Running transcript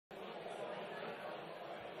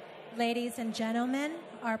Ladies and gentlemen,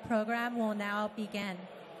 our program will now begin.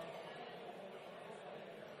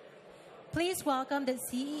 Please welcome the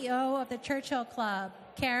CEO of the Churchill Club,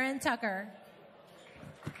 Karen Tucker.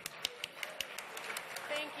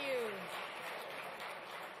 Thank you.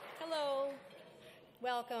 Hello.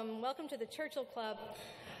 Welcome to the Churchill Club.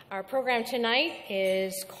 Our program tonight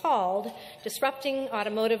is called Disrupting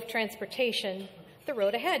Automotive Transportation, The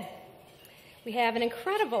Road Ahead. We have an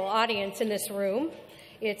incredible audience in this room.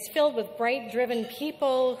 It's filled with bright, driven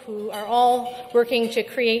people who are all working to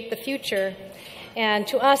create the future. And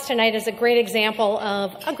to us tonight is a great example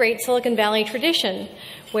of a great Silicon Valley tradition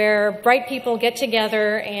where bright people get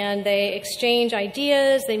together and they exchange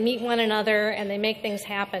ideas, they meet one another, and they make things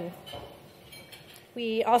happen.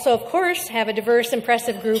 We also, of course, have a diverse,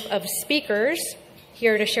 impressive group of speakers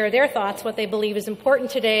here to share their thoughts, what they believe is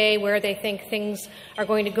important today, where they think things are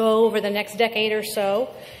going to go over the next decade or so.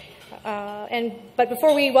 But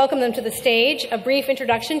before we welcome them to the stage, a brief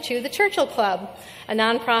introduction to the Churchill Club, a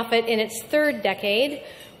nonprofit in its third decade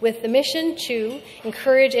with the mission to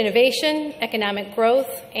encourage innovation, economic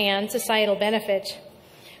growth, and societal benefit.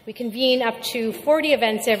 We convene up to 40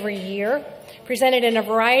 events every year, presented in a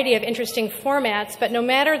variety of interesting formats, but no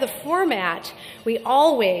matter the format, we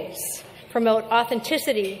always promote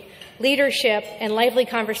authenticity, leadership, and lively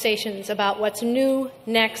conversations about what's new,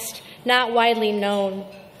 next, not widely known.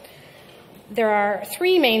 There are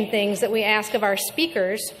three main things that we ask of our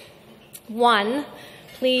speakers. One,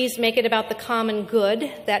 please make it about the common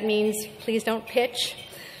good. That means please don't pitch.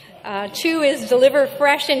 Two is deliver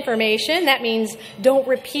fresh information. That means don't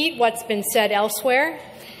repeat what's been said elsewhere.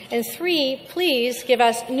 And three, please give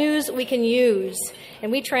us news we can use.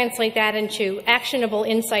 And we translate that into actionable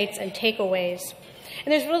insights and takeaways.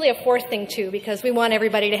 And there's really a fourth thing, too, because we want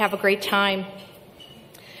everybody to have a great time.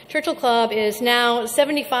 Churchill Club is now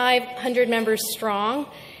 7,500 members strong,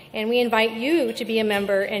 and we invite you to be a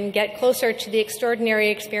member and get closer to the extraordinary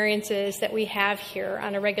experiences that we have here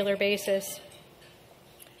on a regular basis.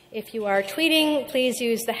 If you are tweeting, please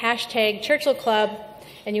use the hashtag Churchill Club,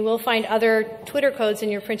 and you will find other Twitter codes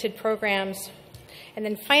in your printed programs. And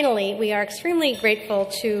then finally, we are extremely grateful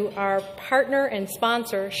to our partner and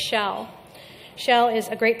sponsor, Shell. Shell is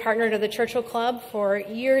a great partner to the Churchill Club for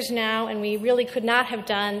years now, and we really could not have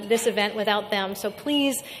done this event without them. So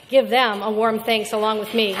please give them a warm thanks along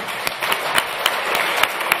with me.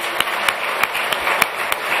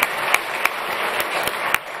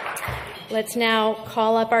 Let's now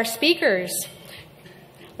call up our speakers.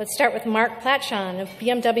 Let's start with Mark Platshon of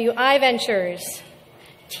BMW iVentures,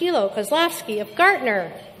 Thilo Koslowski of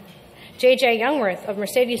Gartner, Jungwirth of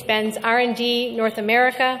Mercedes-Benz R&D North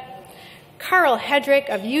America, Karl Hedrick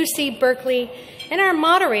of UC Berkeley, and our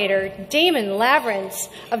moderator, Damon Lavrinc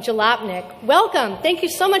of Jalopnik. Welcome. Thank you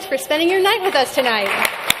so much for spending your night with us tonight.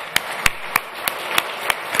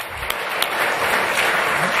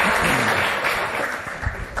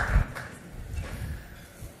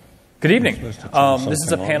 Good evening. This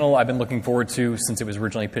is a panel I've been looking forward to since it was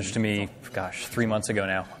originally pitched to me, 3 months ago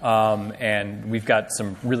now. And we've got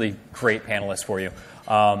some really great panelists for you.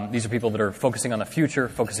 These are people that are focusing on the future,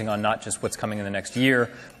 focusing on not just what's coming in the next year,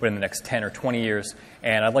 but in the next 10 or 20 years.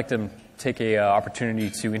 And I'd like to take an opportunity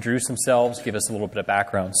to introduce themselves, give us a little bit of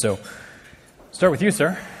background. So start with you,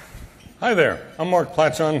 sir. Hi there. I'm Mark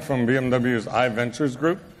Platshon from BMW's iVentures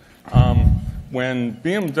group. When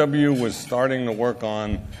BMW was starting to work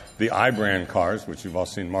on the I-brand cars, which you've all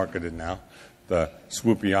seen marketed now, the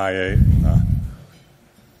swoopy i8 and the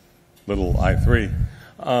little i3,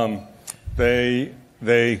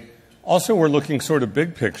 they also were looking sort of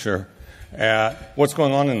big picture at what's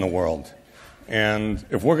going on in the world. And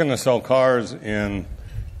if we're going to sell cars in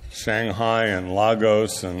Shanghai and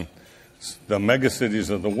Lagos and the megacities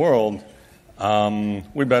of the world,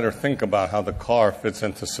 we better think about how the car fits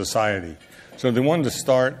into society. So they wanted to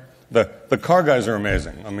start, the car guys are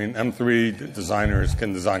amazing. I mean, M3 designers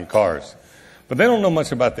can design cars. But they don't know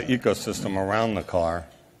much about the ecosystem around the car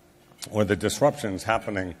or the disruptions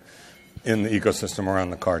happening in the ecosystem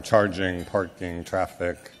around the car, charging, parking,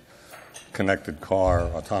 traffic, connected car,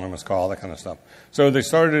 autonomous car, all that kind of stuff. So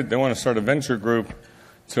they want to start a venture group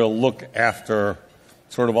to look after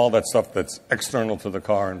sort of all that stuff that's external to the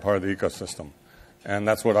car and part of the ecosystem. And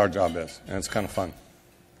that's what our job is, and it's kind of fun.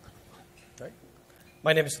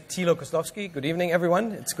 My name is Thilo Koslowski. Good evening,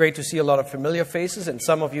 everyone. It's great to see a lot of familiar faces and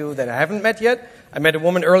some of you that I haven't met yet. I met a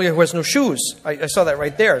woman earlier who has no shoes. I saw that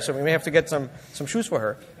right there, so we may have to get some shoes for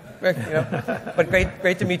her. You know? But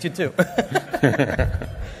great to meet you, too.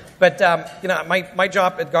 But my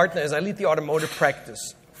job at Gartner is I lead the automotive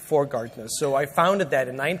practice for Gartner. So I founded that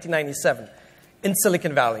in 1997. in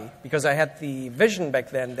Silicon Valley, because I had the vision back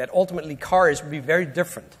then that ultimately cars would be very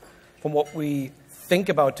different from what we think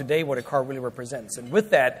about today, what a car really represents. And with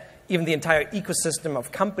that, even the entire ecosystem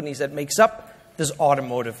of companies that makes up this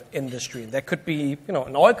automotive industry. That could be,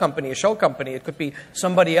 an oil company, a shell company. It could be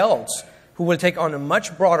somebody else who will take on a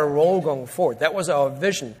much broader role going forward. That was our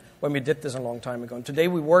vision when we did this a long time ago. And today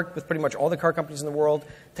we work with pretty much all the car companies in the world,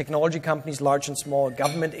 technology companies, large and small,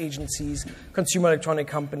 government agencies, consumer electronic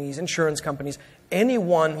companies, insurance companies,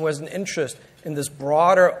 anyone who has an interest in this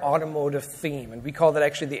broader automotive theme. And we call that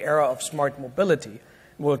actually the era of smart mobility.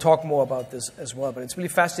 We'll talk more about this as well. But it's really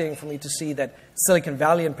fascinating for me to see that Silicon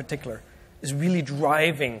Valley in particular is really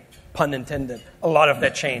driving, pun intended, a lot of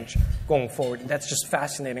that change going forward. And that's just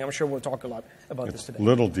fascinating. I'm sure we'll talk a lot about this today.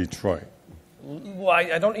 Little Detroit. Well,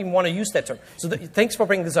 I don't even want to use that term. So thanks for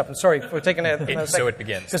bringing this up. I'm sorry for taking a second. So it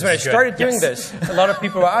begins. Because when I started doing this, a lot of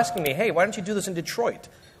people were asking me, hey, why don't you do this in Detroit?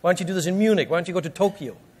 Why don't you do this in Munich? Why don't you go to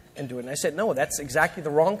Tokyo and do it? And I said, no, that's exactly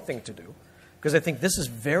the wrong thing to do. Because I think this is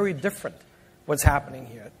very different, what's happening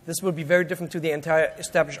here. This will be very different to the entire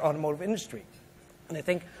established automotive industry. And I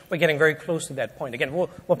think we're getting very close to that point. Again, we'll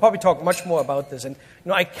probably talk much more about this. And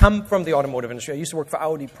I come from the automotive industry. I used to work for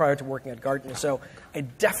Audi prior to working at Gartner. So I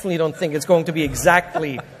definitely don't think it's going to be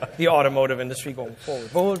exactly the automotive industry going forward.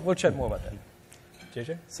 But we'll chat more about that.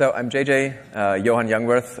 JJ? So I'm JJ, Johann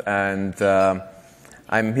Jungwirth, and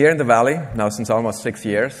I'm here in the Valley now since almost 6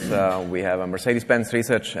 years. We have a Mercedes-Benz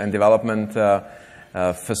research and development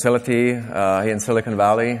facility here in Silicon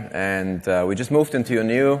Valley, and we just moved into a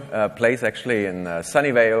new place actually in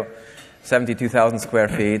Sunnyvale, 72,000 square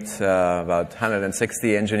feet, about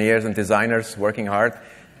 160 engineers and designers working hard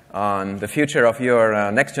on the future of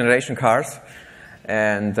your next generation cars.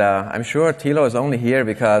 And I'm sure Thilo is only here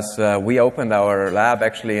because we opened our lab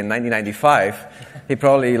actually in 1995. He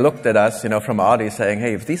probably looked at us, from Audi saying,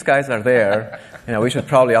 hey, if these guys are there, we should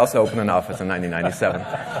probably also open an office in 1997.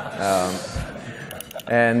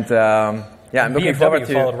 I'm looking forward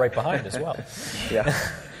to... followed right behind as well. Yeah.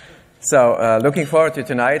 So looking forward to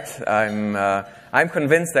tonight. I'm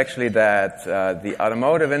convinced actually that the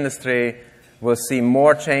automotive industry will see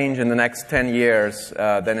more change in the next 10 years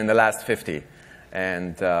than in the last 50.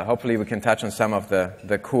 And hopefully we can touch on some of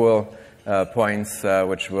the cool points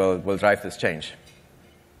which will drive this change.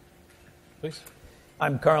 Please.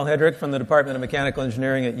 I'm Karl Hedrick from the Department of Mechanical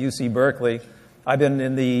Engineering at UC Berkeley. I've been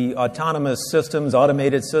in the autonomous systems,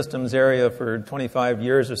 automated systems area for 25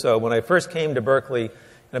 years or so. When I first came to Berkeley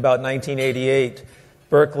in about 1988,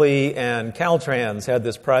 Berkeley and Caltrans had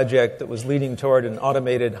this project that was leading toward an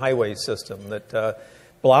automated highway system that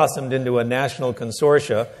blossomed into a national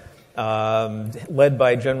consortia led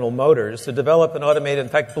by General Motors to develop an automated, in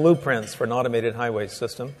fact, blueprints for an automated highway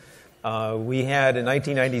system. We had, in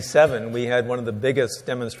 1997, we had one of the biggest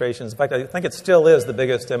demonstrations. In fact, I think it still is the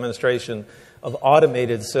biggest demonstration of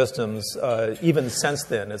automated systems, even since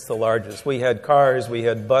then. It's the largest. We had cars, we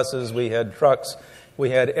had buses, we had trucks, we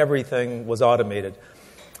had everything was automated.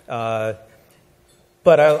 But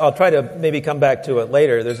I'll try to maybe come back to it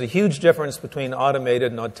later. There's a huge difference between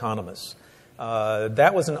automated and autonomous.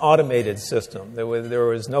 That was an automated system. There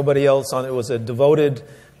was nobody else on it. It was a devoted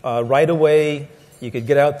right-of-way. You could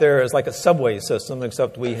get out there as like a subway system,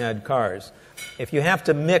 except we had cars. If you have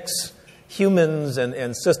to mix humans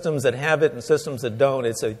and systems that have it and systems that don't,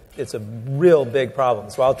 it's a real big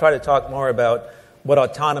problem. So I'll try to talk more about what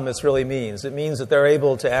autonomous really means. It means that they're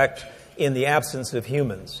able to act in the absence of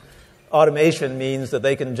humans. Automation means that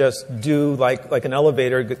they can just do like an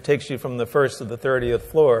elevator that takes you from the first to the 30th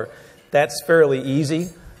floor. That's fairly easy.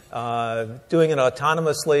 Doing it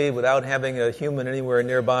autonomously without having a human anywhere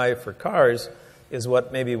nearby for cars is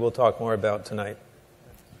what maybe we'll talk more about tonight.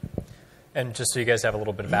 And just so you guys have a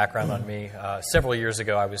little bit of background on me, several years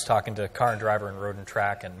ago I was talking to Car and Driver and Road and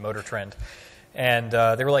Track and Motor Trend, and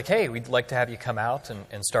they were like, hey, we'd like to have you come out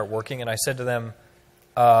and start working. And I said to them,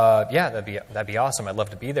 yeah, that'd be awesome. I'd love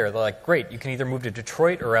to be there. They're like, great, you can either move to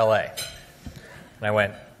Detroit or LA. And I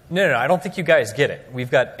went, no, I don't think you guys get it.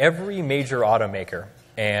 We've got every major automaker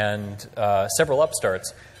and several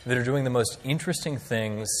upstarts that are doing the most interesting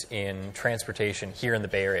things in transportation here in the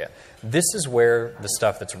Bay Area. This is where the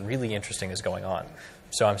stuff that's really interesting is going on.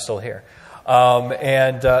 So I'm still here.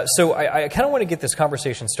 So I kind of want to get this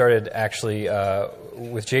conversation started, actually,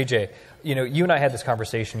 with JJ. You and I had this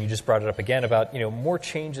conversation, you just brought it up again, about more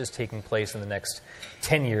changes taking place in the next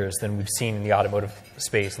 10 years than we've seen in the automotive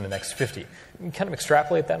space in the next 50. Can you kind of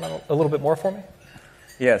extrapolate that a little bit more for me?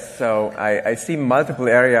 Yes, so I see multiple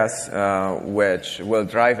areas which will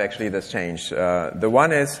drive actually this change. The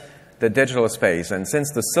one is the digital space, and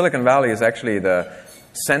since the Silicon Valley is actually the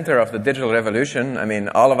center of the digital revolution. I mean,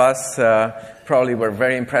 all of us probably were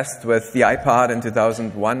very impressed with the iPod in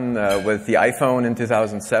 2001, with the iPhone in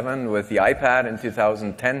 2007, with the iPad in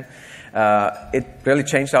 2010. It really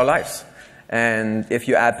changed our lives. And if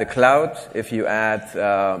you add the cloud, if you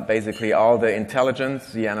add basically all the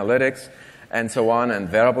intelligence, the analytics, and so on,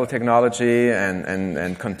 and wearable technology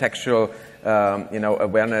and contextual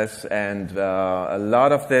awareness, and a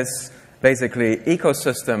lot of this basically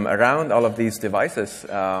ecosystem around all of these devices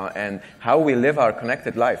and how we live our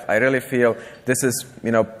connected life. I really feel this is,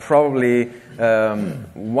 probably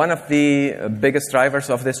one of the biggest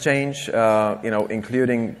drivers of this change,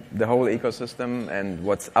 including the whole ecosystem and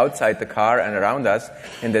what's outside the car and around us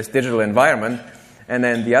in this digital environment. And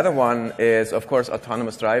then the other one is, of course,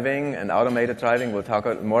 autonomous driving and automated driving. We'll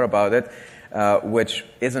talk more about it, which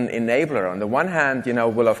is an enabler. On the one hand,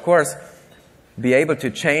 will, of course, be able to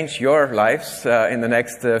change your lives in the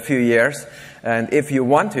next few years. And if you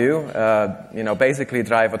want to, basically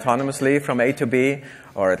drive autonomously from A to B,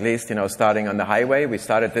 or at least, starting on the highway. We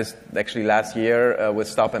started this actually last year with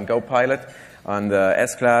stop-and-go pilot on the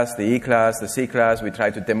S-Class, the E-Class, the C-Class. We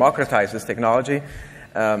tried to democratize this technology,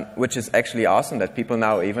 which is actually awesome that people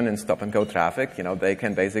now, even in stop-and-go traffic, they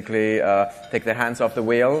can basically take their hands off the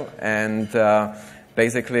wheel and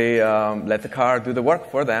basically let the car do the work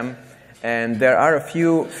for them. And there are a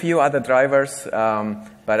few other drivers,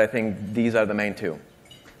 but I think these are the main two.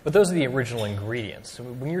 But those are the original ingredients. So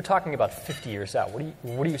when you're talking about 50 years out,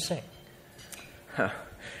 what are you saying?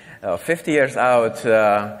 50 years out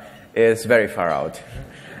is very far out.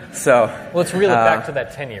 So, let's reel it back to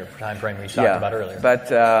that 10-year time frame we talked about earlier.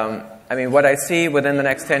 But what I see within the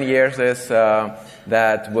next 10 years is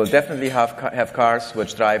that we'll definitely have cars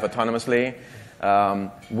which drive autonomously.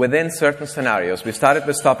 Within certain scenarios. We started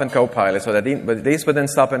with stop-and-go pilot, so that at least within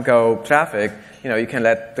stop-and-go traffic, you can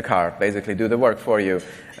let the car basically do the work for you.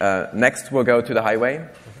 Next, we'll go to the highway.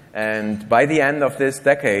 And by the end of this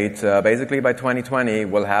decade, basically by 2020,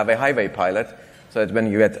 we'll have a highway pilot. So that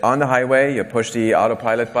when you get on the highway, you push the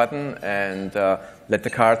autopilot button and let the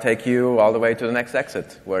car take you all the way to the next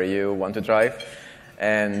exit where you want to drive.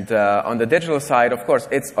 And on the digital side, of course,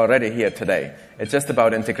 it's already here today. It's just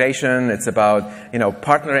about integration. It's about,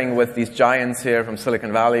 partnering with these giants here from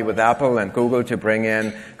Silicon Valley with Apple and Google to bring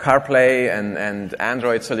in CarPlay and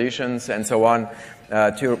Android solutions and so on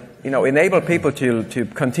to, enable people to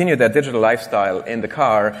continue their digital lifestyle in the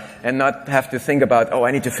car and not have to think about, I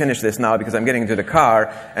need to finish this now because I'm getting into the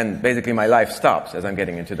car, and basically my life stops as I'm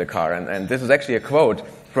getting into the car. And this is actually a quote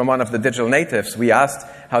from one of the digital natives. We asked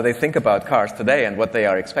how they think about cars today and what they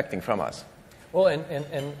are expecting from us. Well, and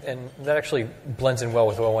that actually blends in well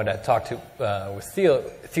with what I wanted to talk to with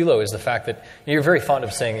Thilo, is the fact that you're very fond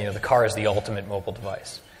of saying the car is the ultimate mobile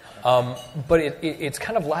device. But it's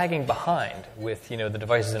kind of lagging behind with the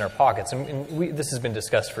devices in our pockets, and this has been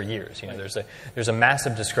discussed for years. There's a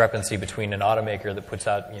massive discrepancy between an automaker that puts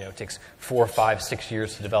out takes 4, 5, 6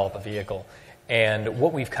 years to develop a vehicle, and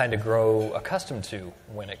what we've kind of grown accustomed to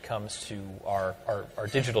when it comes to our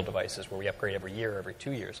digital devices, where we upgrade every year, every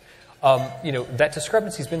 2 years. That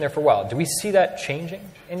discrepancy's been there for a while. Do we see that changing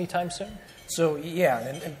anytime soon? So,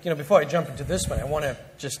 and before I jump into this one, I want to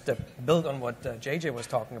just build on what JJ was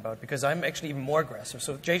talking about, because I'm actually even more aggressive.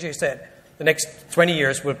 So JJ said the next 20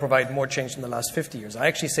 years will provide more change than the last 50 years. I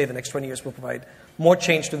actually say the next 20 years will provide more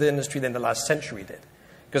change to the industry than the last century did.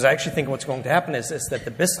 Because I actually think what's going to happen is that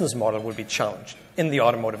the business model will be challenged in the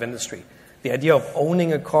automotive industry. The idea of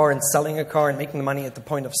owning a car and selling a car and making the money at the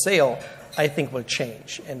point of sale, I think, will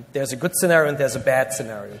change. And there's a good scenario and there's a bad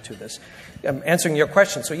scenario to this. Answering your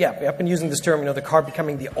question, so yeah, I've been using this term, the car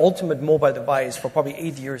becoming the ultimate mobile device for probably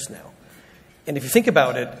 8 years now. And if you think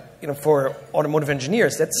about it, for automotive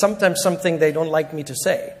engineers, that's sometimes something they don't like me to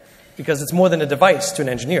say, because it's more than a device to an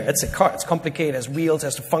engineer. It's a car. It's complicated, has wheels,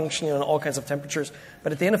 has to function in all kinds of temperatures.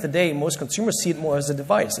 But at the end of the day, most consumers see it more as a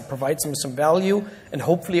device. It provides them some value, and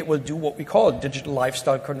hopefully it will do what we call digital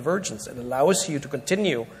lifestyle convergence. It allows you to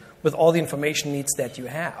continue with all the information needs that you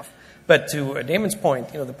have. But to Damon's point,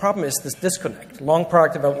 the problem is this disconnect. Long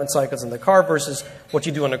product development cycles in the car versus what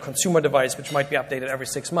you do on a consumer device, which might be updated every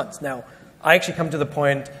 6 months. Now, I actually come to the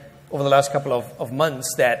point over the last couple of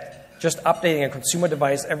months that just updating a consumer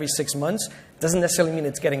device every 6 months doesn't necessarily mean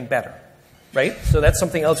it's getting better, right? So that's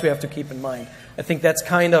something else we have to keep in mind. I think that's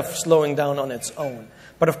kind of slowing down on its own.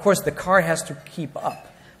 But of course, the car has to keep up.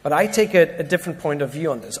 But I take a different point of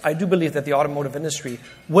view on this. I do believe that the automotive industry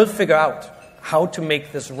will figure out how to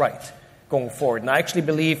make this right going forward. And I actually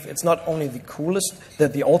believe it's not only the coolest,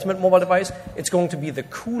 the ultimate mobile device, it's going to be the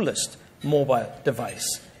coolest mobile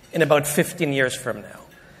device in about 15 years from now.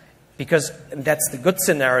 Because that's the good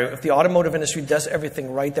scenario. If the automotive industry does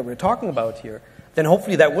everything right that we're talking about here, then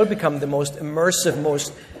hopefully that will become the most immersive,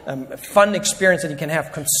 most fun experience that you can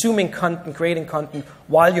have, consuming content, creating content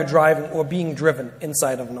while you're driving or being driven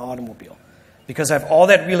inside of an automobile. Because I have all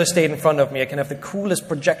that real estate in front of me. I can have the coolest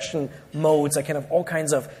projection modes. I can have all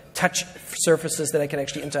kinds of touch surfaces that I can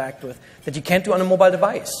actually interact with that you can't do on a mobile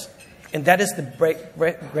device. And that is the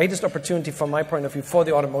greatest opportunity from my point of view for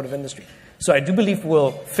the automotive industry. So I do believe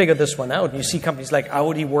we'll figure this one out. And you see companies like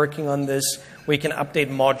Audi working on this, where you can update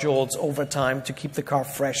modules over time to keep the car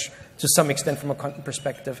fresh to some extent from a content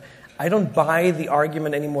perspective. I don't buy the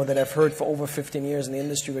argument anymore that I've heard for over 15 years in the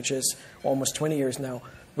industry, which is almost 20 years now,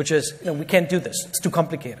 which is, we can't do this. It's too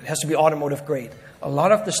complicated. It has to be automotive grade. A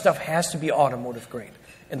lot of the stuff has to be automotive grade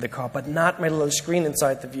in the car, but not my little screen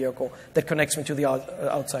inside the vehicle that connects me to the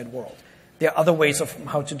outside world. There are other ways of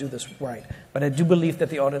how to do this right. But I do believe that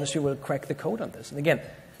the auto industry will crack the code on this. And again,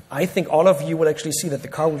 I think all of you will actually see that the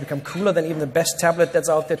car will become cooler than even the best tablet that's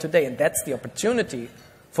out there today. And that's the opportunity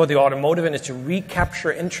for the automotive industry to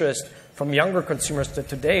recapture interest from younger consumers that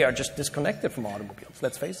today are just disconnected from automobiles.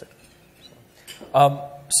 Let's face it.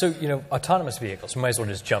 So, autonomous vehicles, we might as well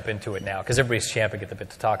just jump into it now because everybody's champing at the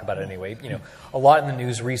bit to talk about it anyway. A lot in the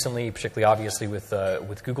news recently, particularly obviously with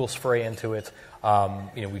Google's foray into it.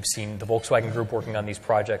 We've seen the Volkswagen Group working on these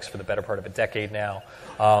projects for the better part of a decade now.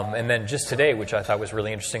 And then just today, which I thought was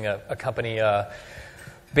really interesting, a company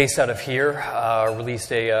based out of here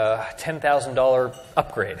released a $10,000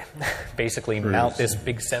 upgrade. Basically, mount this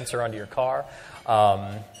big sensor onto your car.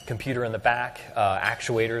 Computer in the back,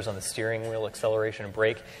 actuators on the steering wheel, acceleration and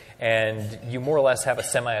brake, and you more or less have a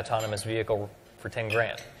semi-autonomous vehicle for 10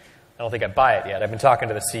 grand. I don't think I'd buy it yet. I've been talking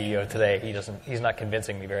to the CEO today. He's not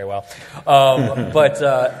convincing me very well. But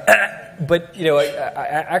I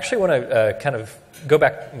actually want to kind of go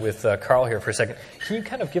back with Karl here for a second. Can you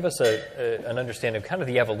kind of give us an understanding of kind of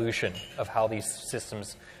the evolution of how these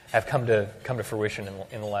systems have come to fruition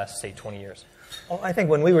in the last, say, 20 years? Well, I think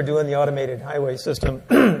when we were doing the automated highway system,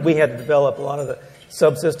 we had to develop a lot of the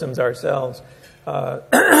subsystems ourselves.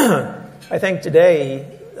 I think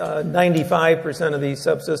today, 95% of these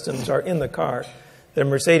subsystems are in the car. The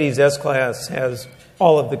Mercedes S-Class has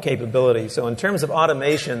all of the capability. So in terms of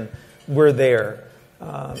automation, we're there.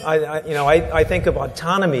 I think of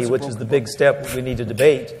autonomy, which is the big step we need to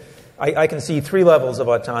debate. I can see 3 levels of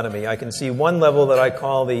autonomy. I can see one level that I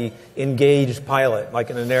call the engaged pilot, like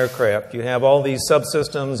in an aircraft. You have all these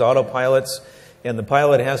subsystems, autopilots, and the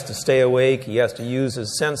pilot has to stay awake. He has to use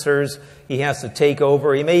his sensors. He has to take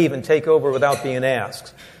over. He may even take over without being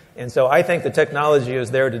asked. And so I think the technology is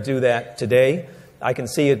there to do that today. I can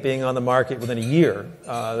see it being on the market within a year.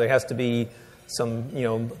 There has to be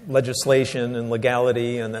some legislation and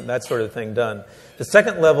legality and that sort of thing done. The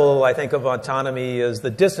second level, I think, of autonomy is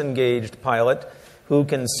the disengaged pilot who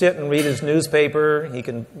can sit and read his newspaper, he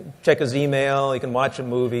can check his email, he can watch a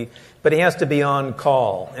movie, but he has to be on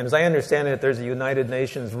call. And as I understand it, there's a United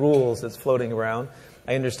Nations rules that's floating around.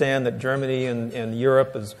 I understand that Germany and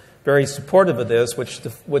Europe is very supportive of this,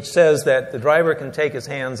 which says that the driver can take his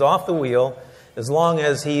hands off the wheel as long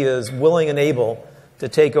as he is willing and able to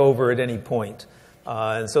take over at any point.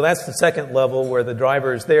 And so that's the second level where the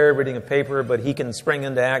driver is there reading a paper, but he can spring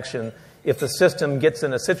into action. If the system gets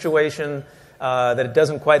in a situation that it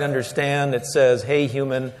doesn't quite understand, it says, hey,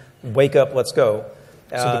 human, wake up, let's go.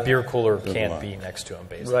 So the beer cooler can't be next to him,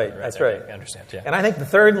 basically. Right, that's right. I understand, yeah. And I think the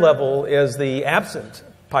third level is the absent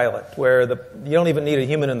pilot, where you don't even need a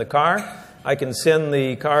human in the car. I can send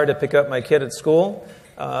the car to pick up my kid at school,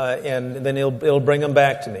 and then it'll bring him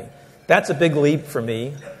back to me. That's a big leap for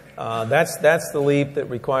me. That's the leap that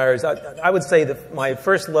requires, I would say that my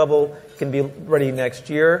first level can be ready next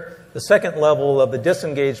year. The second level of the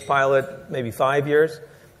disengaged pilot, maybe 5 years.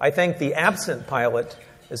 I think the absent pilot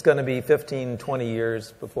is going to be 15, 20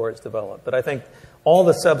 years before it's developed. But I think all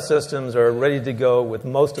the subsystems are ready to go with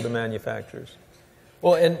most of the manufacturers.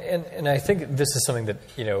 Well, and I think this is something that,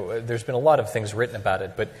 there's been a lot of things written about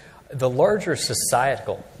it, but the larger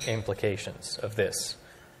societal implications of this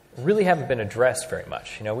really haven't been addressed very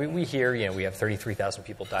much. We hear, we have 33,000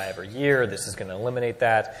 people die every year. This is going to eliminate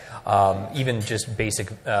that. Even just basic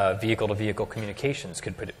vehicle-to-vehicle communications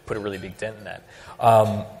could put a really big dent in that.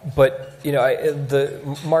 But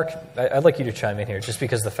Mark, I'd like you to chime in here, just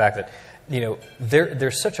because of the fact that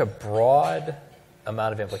there's such a broad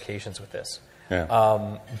amount of implications with this.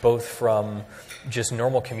 Yeah. Both from just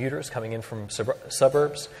normal commuters coming in from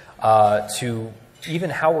suburbs to even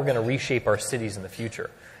how we're going to reshape our cities in the future.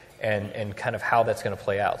 And kind of how that's going to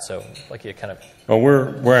play out. So, like you kind of... Well,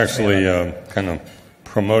 we're actually kind of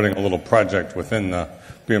promoting a little project within the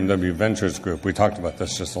BMW Ventures group. We talked about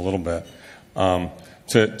this just a little bit,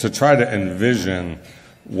 to try to envision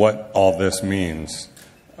what all this means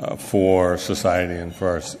for society and for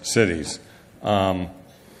our cities.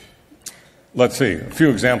 Let's see, a few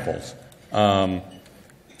examples.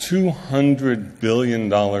 $200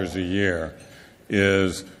 billion a year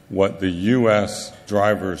is what the U.S.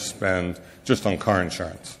 drivers spend just on car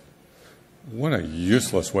insurance. What a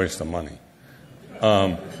useless waste of money.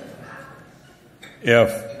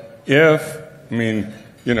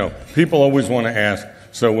 People always want to ask,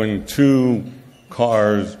 so when two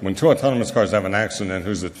autonomous cars have an accident,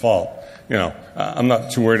 who's at fault? I'm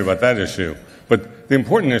not too worried about that issue. But the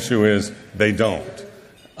important issue is they don't.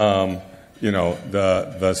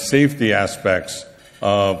 The safety aspects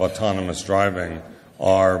of autonomous driving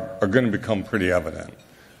are going to become pretty evident.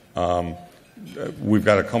 We've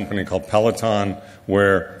got a company called Peloton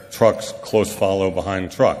where trucks close follow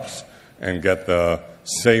behind trucks and get the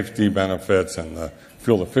safety benefits and the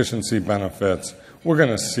fuel efficiency benefits. We're going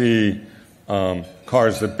to see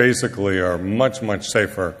cars that basically are much, much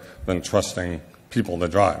safer than trusting people to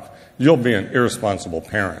drive. You'll be an irresponsible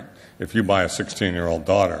parent if you buy a 16-year-old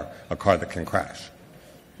daughter a car that can crash.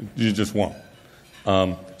 You just won't.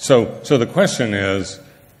 So the question is,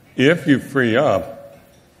 if you free up,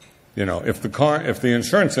 if the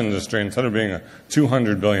insurance industry, instead of being a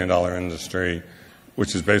 $200 billion industry,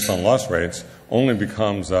 which is based on loss rates, only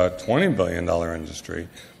becomes a $20 billion industry,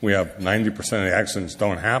 we have 90% of the accidents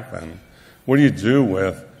don't happen. What do you do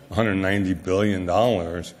with $190 billion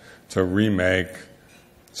to remake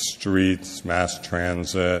streets, mass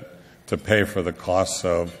transit, to pay for the costs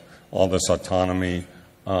of all this autonomy?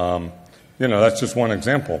 That's just one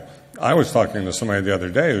example. I was talking to somebody the other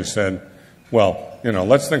day who said, well,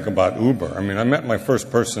 let's think about Uber. I met my first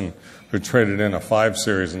person who traded in a 5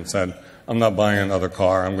 Series and said, I'm not buying another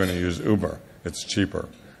car, I'm going to use Uber. It's cheaper.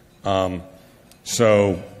 That's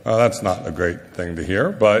not a great thing to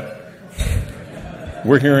hear, but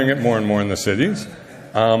we're hearing it more and more in the cities.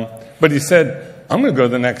 But he said, I'm going to go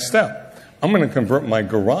the next step. I'm going to convert my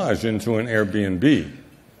garage into an Airbnb.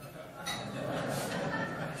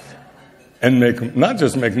 And not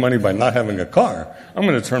just make money by not having a car. I'm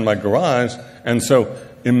going to turn my garage. And so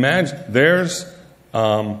imagine there's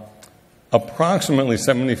approximately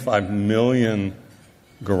 75 million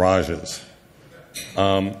garages.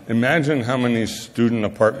 Imagine how many student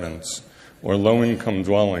apartments or low-income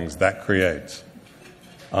dwellings that creates.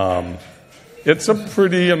 It's a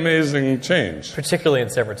pretty amazing change. Particularly in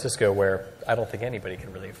San Francisco, where I don't think anybody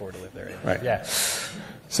can really afford to live there anymore. Right. Yeah.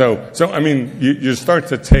 So you start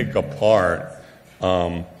to take apart,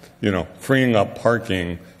 freeing up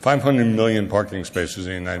parking, 500 million parking spaces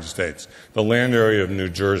in the United States, the land area of New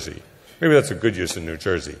Jersey. Maybe that's a good use of New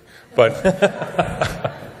Jersey, but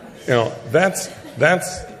that's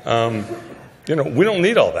we don't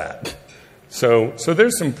need all that. So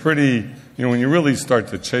there's some pretty, when you really start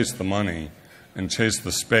to chase the money and chase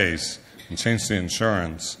the space and change the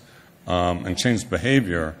insurance and change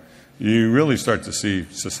behavior, you really start to see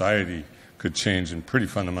society could change in pretty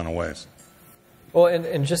fundamental ways. Well,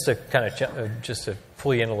 and just to kind of just to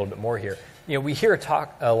pull you in a little bit more here, we hear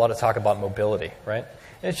a lot of talk about mobility, right?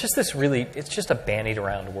 And it's just it's just a bandied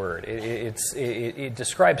around word. It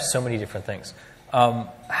describes so many different things.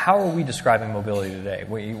 How are we describing mobility today?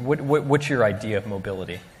 What's your idea of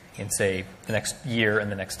mobility in, say, the next year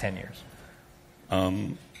and the next 10 years?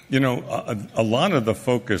 A lot of the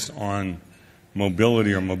focus on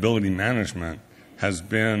mobility or mobility management has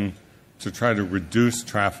been to try to reduce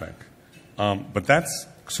traffic. But that's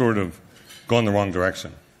sort of gone the wrong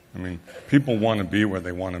direction. People want to be where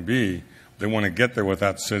they want to be. They want to get there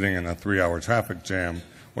without sitting in a 3-hour traffic jam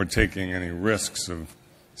or taking any risks of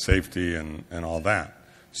safety and all that.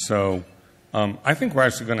 So I think we're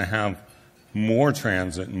actually going to have more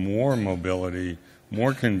transit, more mobility,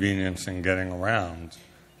 more convenience in getting around,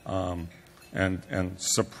 and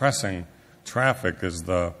suppressing traffic is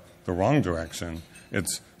the wrong direction.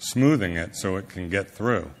 It's smoothing it so it can get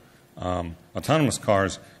through. Autonomous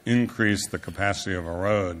cars increase the capacity of a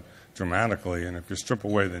road dramatically, and if you strip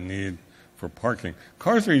away the need for parking,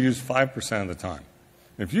 cars are used 5% of the time.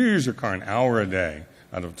 If you use your car an hour a day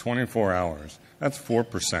out of 24 hours, that's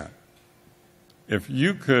 4%. If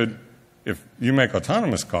you make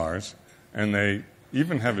autonomous cars and they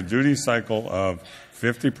even have a duty cycle of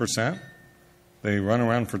 50%, they run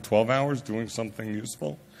around for 12 hours doing something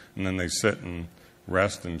useful, and then they sit and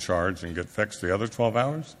rest and charge and get fixed the other 12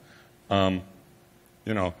 hours. You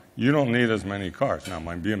don't need as many cars. Now,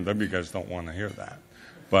 my BMW guys don't want to hear that,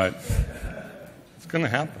 but it's going to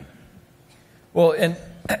happen. Well,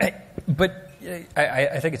 but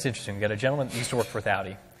I think it's interesting. We've got a gentleman that used to work with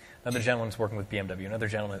Audi. Another gentleman's working with BMW. Another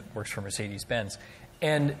gentleman works for Mercedes-Benz.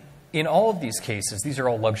 And in all of these cases, these are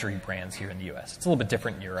all luxury brands here in the U.S. It's a little bit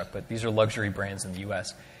different in Europe, but these are luxury brands in the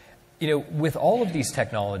U.S. With all of these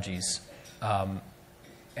technologies,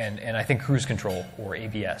 and I think cruise control or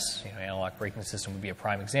ABS, analog braking system would be a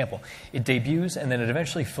prime example. It debuts and then it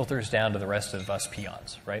eventually filters down to the rest of us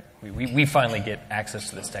peons, right? We finally get access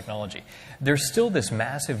to this technology. There's still this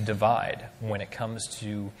massive divide when it comes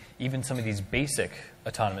to even some of these basic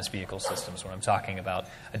autonomous vehicle systems when I'm talking about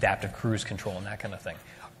adaptive cruise control and that kind of thing.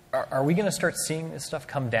 Are we going to start seeing this stuff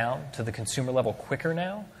come down to the consumer level quicker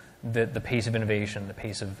now? The pace of innovation, the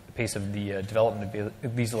pace of the development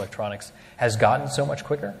of these electronics has gotten so much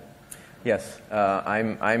quicker? Yes,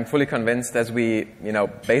 I'm fully convinced as we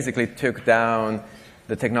basically took down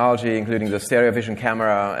the technology, including the stereo vision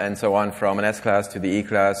camera and so on, from an S-Class to the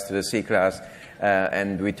E-Class to the C-Class.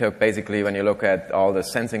 And we took basically, when you look at all the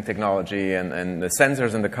sensing technology and the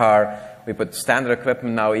sensors in the car, we put standard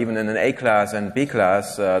equipment now even in an A-Class and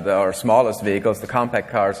B-Class, our smallest vehicles, the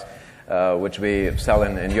compact cars, which we sell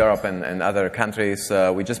in Europe and other countries.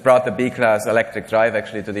 We just brought the B-Class electric drive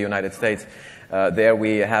actually to the United States. There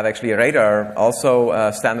we have actually a radar,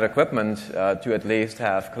 also standard equipment to at least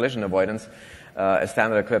have collision avoidance as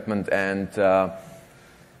standard equipment. And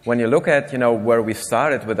when you look at where we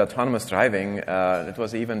started with autonomous driving, it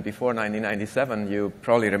was even before 1997. You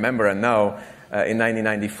probably remember and know in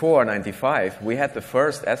 1994, 95, we had the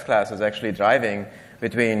first S-Classes actually driving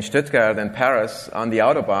between Stuttgart and Paris on the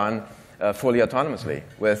Autobahn fully autonomously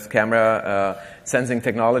with camera sensing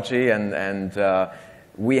technology, and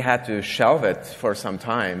we had to shelve it for some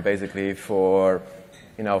time, basically for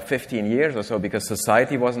 15 years or so, because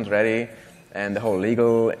society wasn't ready and the whole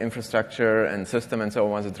legal infrastructure and system and so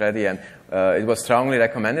on wasn't ready, and it was strongly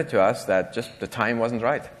recommended to us that just the time wasn't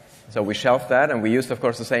right. So we shelved that, and we used, of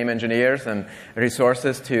course, the same engineers and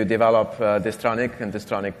resources to develop Distronic and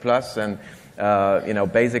Distronic Plus, and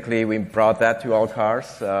basically we brought that to all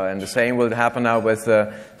cars, and the same will happen now with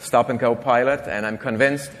the stop-and-go pilot, and I'm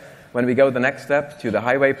convinced when we go the next step to the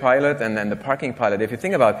highway pilot and then the parking pilot, if you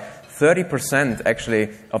think about 30% actually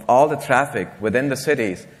of all the traffic within the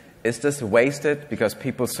cities is just wasted because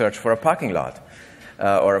people search for a parking lot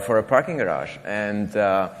or for a parking garage. And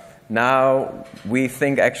now we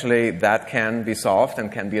think actually that can be solved and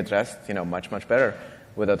can be addressed much, much better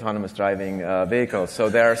with autonomous driving vehicles. So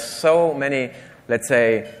there are so many, let's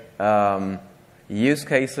say, use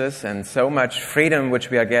cases and so much freedom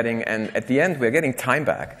which we are getting, and at the end we're getting time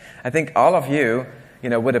back. I think all of you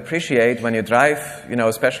would appreciate when you drive,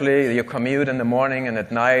 especially you commute in the morning and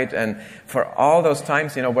at night, and for all those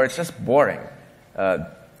times where it's just boring,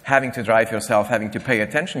 having to drive yourself, having to pay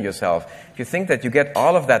attention yourself. If you think that you get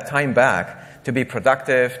all of that time back to be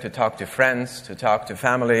productive, to talk to friends, to talk to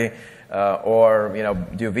family, or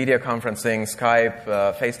do video conferencing, Skype,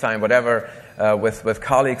 FaceTime, whatever, with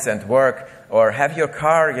colleagues and work, or have your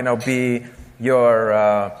car be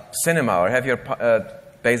your cinema, or have your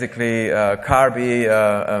car be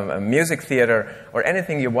a music theater, or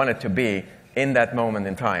anything you want it to be in that moment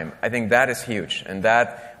in time. I think that is huge, and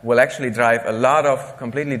that will actually drive a lot of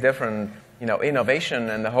completely different innovation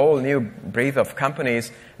and a whole new breed of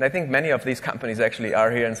companies. And I think many of these companies actually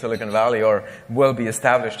are here in Silicon Valley or will be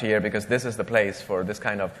established here, because this is the place for this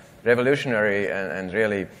kind of revolutionary and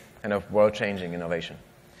really kind of world-changing innovation.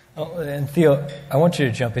 Oh, and Theo, I want you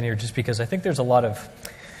to jump in here just because I think there's a lot of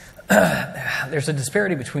there's a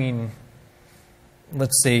disparity between,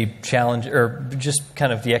 let's say, challenge or just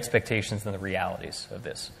kind of the expectations and the realities of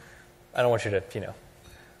this. I don't want you to, Do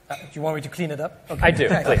you want me to clean it up? Okay. I do,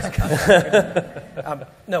 please.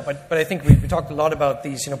 No, but I think we talked a lot about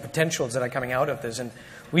these potentials that are coming out of this, and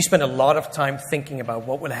we spend a lot of time thinking about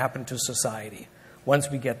what will happen to society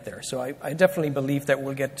once we get there. So I definitely believe that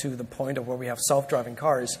we'll get to the point of where we have self-driving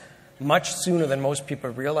cars much sooner than most people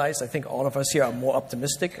realize. I think all of us here are more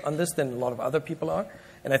optimistic on this than a lot of other people are,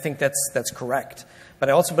 and I think that's correct. But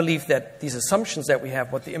I also believe that these assumptions that we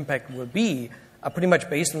have, what the impact will be, are pretty much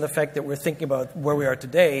based on the fact that we're thinking about where we are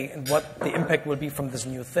today and what the impact will be from this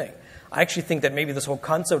new thing. I actually think that maybe this whole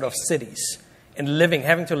concept of cities and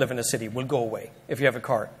having to live in a city will go away if you have a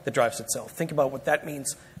car that drives itself. Think about what that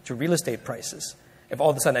means to real estate prices. If all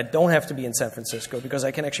of a sudden I don't have to be in San Francisco because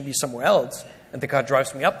I can actually be somewhere else and the car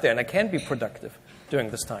drives me up there and I can be productive during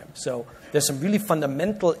this time. So there's some really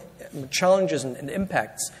fundamental challenges and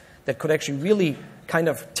impacts that could actually really kind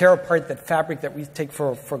of tear apart that fabric that we take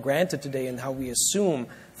for granted today and how we assume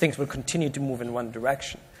things will continue to move in one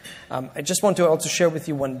direction. I just want to also share with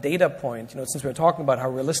you one data point, since we're talking about how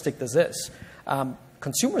realistic this is.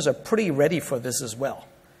 Consumers are pretty ready for this as well.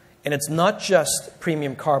 And it's not just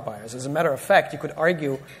premium car buyers. As a matter of fact, you could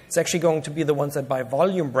argue it's actually going to be the ones that buy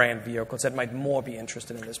volume brand vehicles that might more be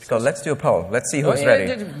interested in this. So let's do a poll. Let's see who's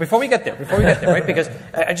ready. Before we get there, right? Because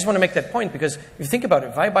I just want to make that point, because if you think about it,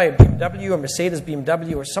 if I buy a BMW or Mercedes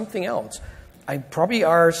BMW or something else, I probably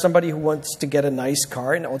are somebody who wants to get a nice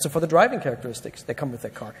car and also for the driving characteristics that come with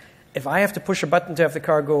that car. If I have to push a button to have the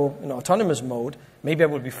car go in autonomous mode, maybe I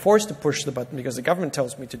will be forced to push the button because the government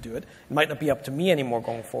tells me to do it. It might not be up to me anymore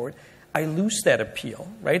going forward. I lose that appeal,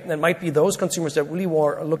 right? And it might be those consumers that really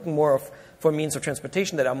are looking more for means of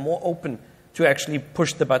transportation that are more open to actually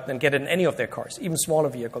push the button and get it in any of their cars, even smaller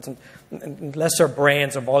vehicles and lesser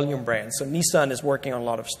brands or volume brands. So Nissan is working on a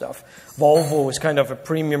lot of stuff. Volvo is kind of a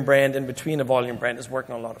premium brand in between a volume brand, is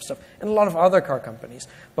working on a lot of stuff, and a lot of other car companies.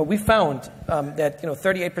 But we found that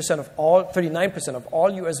 39% of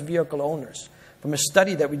all U.S. vehicle owners, from a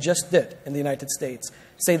study that we just did in the United States,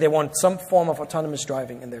 say they want some form of autonomous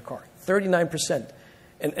driving in their car. 39%.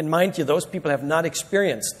 And mind you, those people have not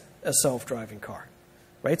experienced a self-driving car.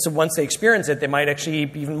 Right? So once they experience it, they might actually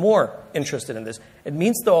be even more interested in this. It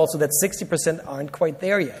means, though, also that 60% aren't quite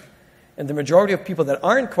there yet. And the majority of people that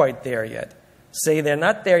aren't quite there yet say they're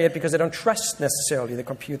not there yet because they don't trust necessarily the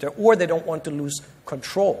computer, or they don't want to lose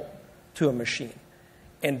control to a machine.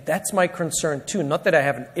 And that's my concern, too. Not that I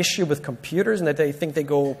have an issue with computers and that they think they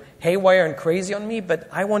go haywire and crazy on me, but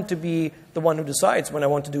I want to be the one who decides when I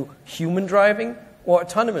want to do human driving or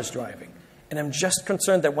autonomous driving. And I'm just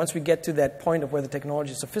concerned that once we get to that point of where the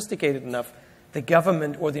technology is sophisticated enough, the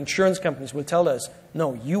government or the insurance companies will tell us,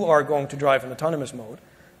 no, you are going to drive in autonomous mode.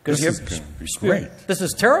 This is going to be great. This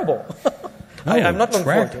is terrible. I'm not looking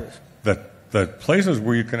forward to this. The places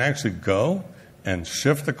where you can actually go and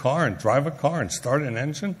shift a car and drive a car and start an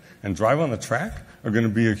engine and drive on the track are going to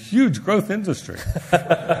be a huge growth industry.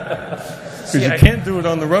 Because you can't do it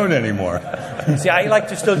on the road anymore. See, I like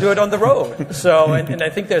to still do it on the road. So, and I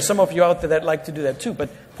think there's some of you out there that like to do that too. But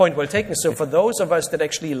point well taken. So for those of us that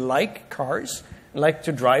actually like cars, like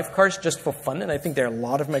to drive cars just for fun, and I think there are a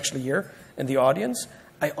lot of them actually here in the audience,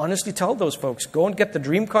 I honestly tell those folks, go and get the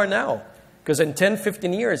dream car now. Because in 10,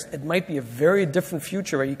 15 years, it might be a very different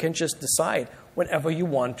future where you can just decide whenever you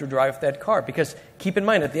want to drive that car. Because keep in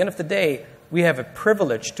mind, at the end of the day, we have a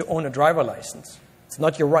privilege to own a driver license. It's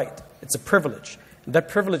not your right. It's a privilege. And that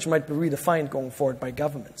privilege might be redefined going forward by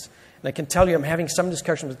governments. And I can tell you I'm having some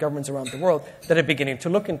discussions with governments around the world that are beginning to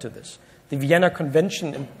look into this. The Vienna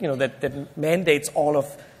Convention, that mandates all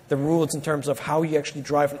of the rules in terms of how you actually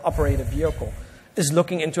drive and operate a vehicle, is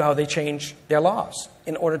looking into how they change their laws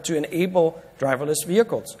in order to enable driverless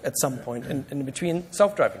vehicles at some point in between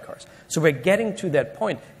self-driving cars. So we're getting to that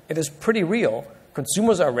point. It is pretty real.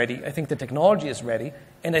 Consumers are ready. I think the technology is ready.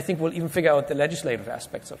 And I think we'll even figure out the legislative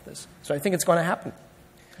aspects of this. So I think it's going to happen.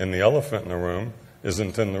 And the elephant in the room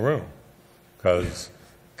isn't in the room. Because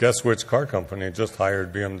guess which car company just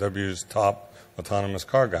hired BMW's top autonomous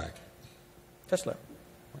car guy? Tesla.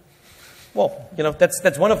 Well,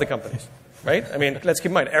 that's one of the companies. Right? I mean, let's keep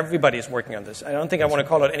in mind, everybody is working on this. I don't think I want to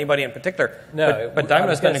call out anybody in particular. No, but Daimon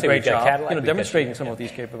has done a great job Cadillac, demonstrating some of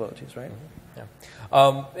these capabilities, right?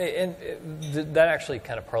 And that actually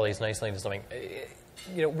kind of parlays nicely into something.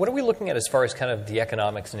 What are we looking at as far as kind of the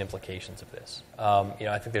economics and implications of this?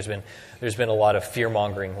 I think there's been a lot of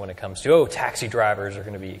fear-mongering when it comes to, taxi drivers are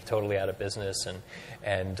going to be totally out of business,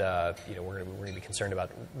 and we're going to be concerned about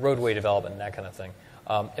roadway development and that kind of thing.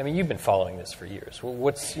 You've been following this for years.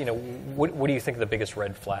 What do you think are the biggest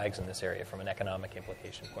red flags in this area from an economic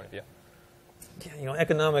implication point of view? Yeah,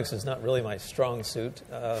 economics is not really my strong suit.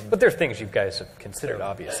 But there are things you guys have considered,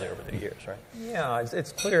 obviously, over the years, right? Yeah,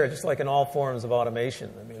 it's clear, just like in all forms of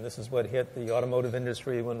automation. This is what hit the automotive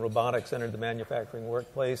industry when robotics entered the manufacturing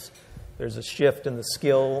workplace. There's a shift in the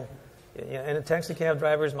skill. And taxi cab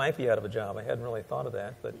drivers might be out of a job. I hadn't really thought of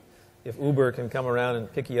that. But if Uber can come around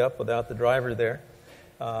and pick you up without the driver there,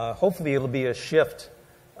 hopefully it'll be a shift,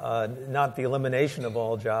 not the elimination of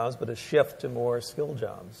all jobs, but a shift to more skilled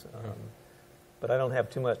jobs. But I don't have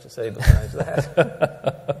too much to say besides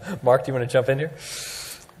that. Mark, do you want to jump in here?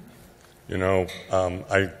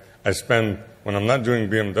 I spend, when I'm not doing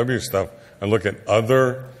BMW stuff, I look at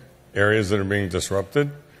other areas that are being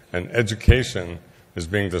disrupted, and education is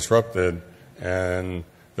being disrupted, and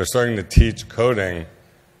they're starting to teach coding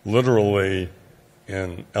literally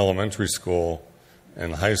in elementary school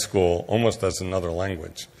and high school almost as another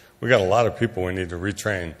language. We got a lot of people we need to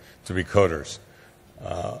retrain to be coders.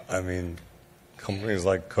 Companies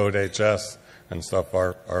like CodeHS and stuff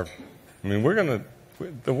the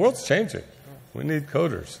world's changing. We need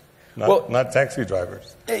coders. not taxi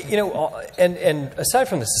drivers. You know, and aside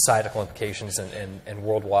from the societal implications and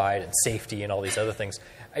worldwide and safety and all these other things,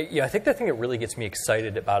 I think the thing that really gets me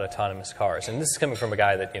excited about autonomous cars, and this is coming from a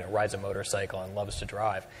guy that rides a motorcycle and loves to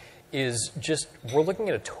drive, is just we're looking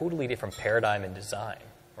at a totally different paradigm in design.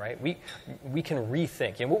 Right? We can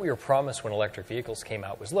rethink. And what we were promised when electric vehicles came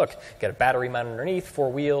out was, look, get a battery mount underneath,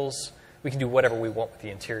 4 wheels. We can do whatever we want with the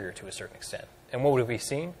interior to a certain extent. And what have we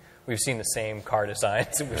seen? We've seen the same car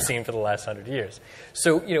designs that we've seen for the last 100 years.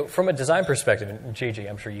 So, from a design perspective, and JJ,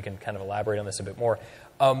 I'm sure you can kind of elaborate on this a bit more,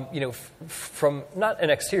 from not an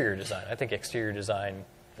exterior design. I think exterior design,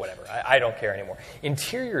 whatever. I don't care anymore.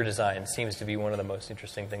 Interior design seems to be one of the most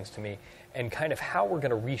interesting things to me, and kind of how we're going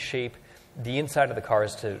to reshape the inside of the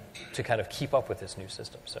cars to kind of keep up with this new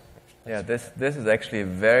system. So, yeah, this is actually a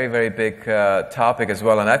very, very big topic as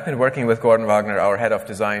well. And I've been working with Gordon Wagner, our head of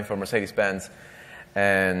design for Mercedes-Benz.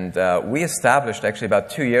 And we established actually about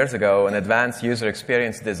 2 years ago an advanced user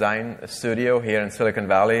experience design studio here in Silicon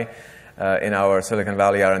Valley, in our Silicon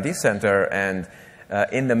Valley R&D center. And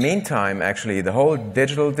in the meantime, actually, the whole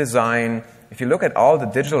digital design, if you look at all the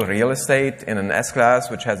digital real estate in an S-Class,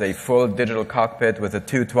 which has a full digital cockpit with the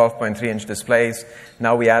two 12.3-inch displays,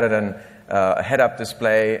 now we added a head-up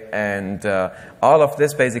display, and all of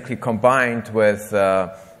this basically combined with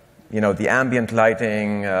the ambient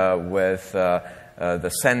lighting, with the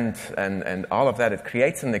scent, and all of that, it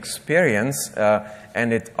creates an experience,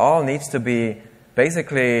 and it all needs to be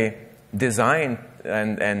basically designed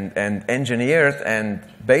and engineered, and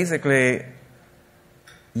basically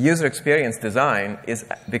user experience design is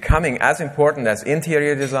becoming as important as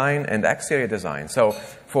interior design and exterior design. So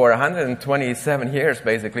for 127 years,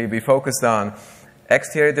 basically, we focused on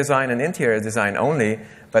exterior design and interior design only,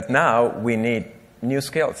 but now we need new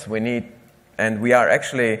skills. And we are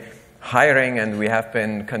actually hiring, and we have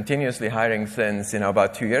been continuously hiring since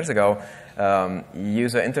about 2 years ago,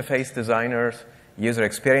 user interface designers, user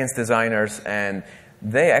experience designers, and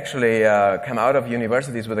they actually come out of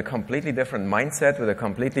universities with a completely different mindset, with a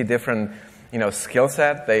completely different, skill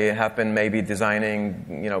set. They have been maybe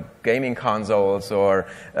designing, gaming consoles or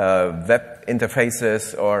web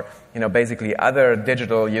interfaces or, basically other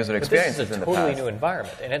digital user experiences in the past. But this is a totally new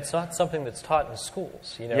environment, and it's not something that's taught in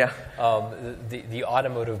schools. Yeah. The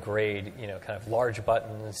automotive grade, kind of large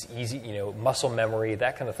buttons, easy, muscle memory,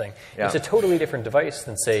 that kind of thing. Yeah. It's a totally different device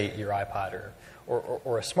than, say, your iPod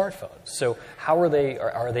or a smartphone. So how are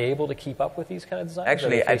they able to keep up with these kind of designs?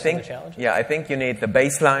 Actually, I think you need the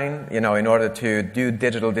baseline, in order to do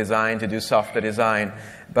digital design, to do software design.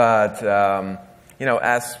 But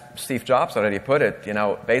as Steve Jobs already put it,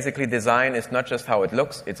 basically design is not just how it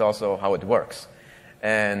looks; it's also how it works.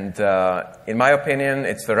 And in my opinion,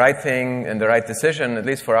 it's the right thing and the right decision, at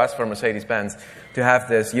least for us, for Mercedes-Benz, to have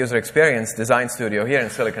this user experience design studio here in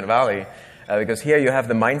Silicon Valley. Because here you have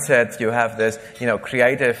the mindset, you have this,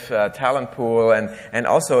 creative talent pool, and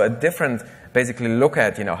also a different, basically, look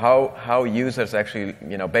at, how users actually,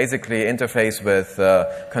 basically interface with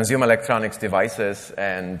consumer electronics devices,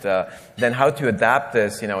 and then how to adapt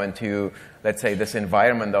this, into, let's say, this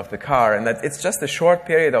environment of the car. And that it's just a short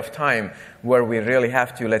period of time where we really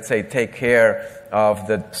have to, let's say, take care of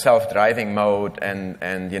the self-driving mode and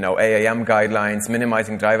AAM guidelines,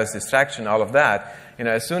 minimizing driver's distraction, all of that.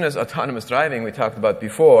 As soon as autonomous driving, we talked about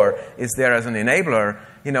before, is there as an enabler,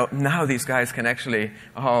 now these guys can actually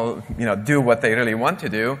all, do what they really want to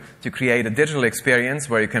do to create a digital experience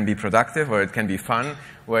where you can be productive, where it can be fun,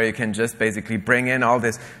 where you can just basically bring in all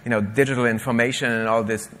this, digital information and all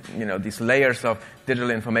this, these layers of digital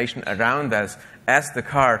information around us as the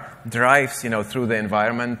car drives, through the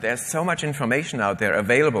environment. There's so much information out there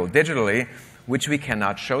available digitally, which we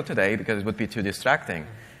cannot show today because it would be too distracting.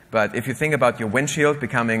 But if you think about your windshield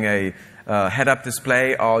becoming a head-up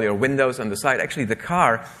display, all your windows on the side, actually the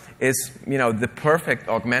car is, the perfect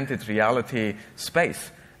augmented reality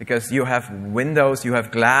space. Because you have windows, you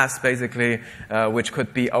have glass, basically, which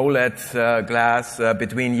could be OLED glass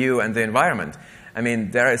between you and the environment. I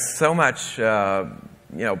mean, there is so much,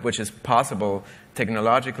 which is possible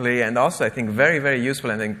technologically, and also I think very, very useful,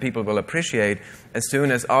 and I think people will appreciate as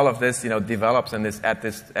soon as all of this, develops and is at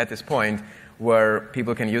this point where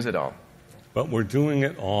people can use it all. But we're doing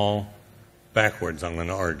it all backwards, I'm going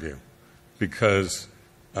to argue, because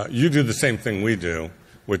you do the same thing we do,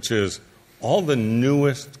 which is all the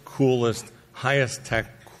newest, coolest, highest tech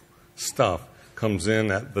stuff comes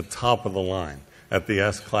in at the top of the line, at the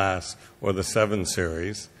S-Class or the 7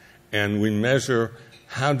 Series, and we measure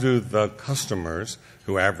how do the customers,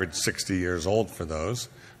 who average 60 years old for those,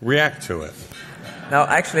 react to it. Now,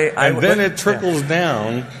 actually, then it trickles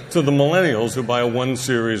down to the millennials who buy a 1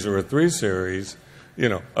 Series or a 3 Series,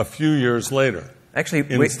 a few years later.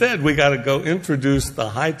 Actually, instead, we got to go introduce the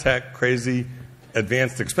high-tech, crazy,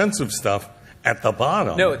 advanced, expensive stuff at the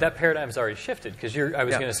bottom. No, that paradigm's already shifted because I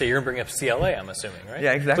was going to say you're going to bring up CLA, I'm assuming, right?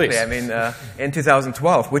 Yeah, exactly. Please. I mean, in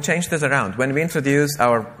 2012, we changed this around. When we introduced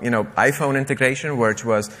our, iPhone integration, which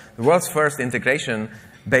was the world's first integration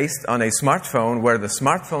based on a smartphone, where the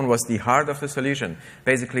smartphone was the heart of the solution.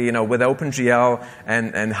 Basically, with OpenGL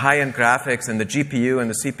and high-end graphics and the GPU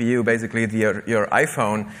and the CPU, basically your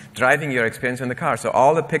iPhone driving your experience in the car. So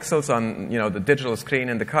all the pixels on, the digital screen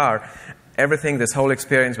in the car, everything, this whole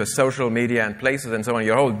experience with social media and places and so on,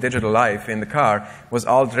 your whole digital life in the car was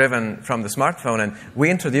all driven from the smartphone. And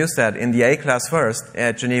we introduced that in the A-Class first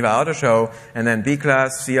at Geneva Auto Show, and then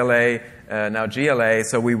B-Class, CLA, now GLA.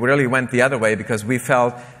 So we really went the other way because we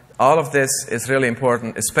felt all of this is really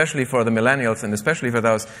important, especially for the millennials and especially for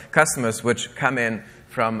those customers which come in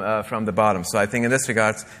from the bottom. So I think in this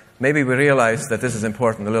regards, maybe we realized that this is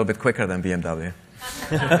important a little bit quicker than BMW.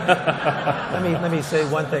 Let me say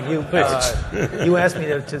one thing. You asked me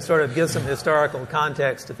to sort of give some historical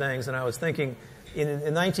context to things, and I was thinking in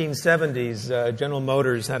the 1970s, General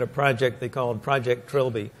Motors had a project they called Project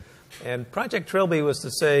Trilby. And Project Trilby was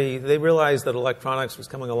to say they realized that electronics was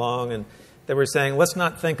coming along, and they were saying, let's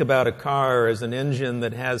not think about a car as an engine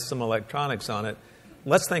that has some electronics on it.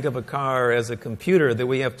 Let's think of a car as a computer that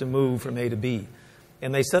we have to move from A to B.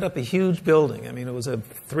 And they set up a huge building. I mean, it was a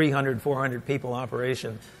 300, 400 people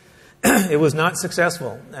operation. It was not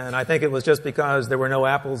successful. And I think it was just because there were no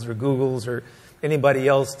Apples or Googles or anybody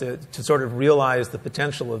else to sort of realize the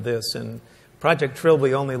potential of this. And Project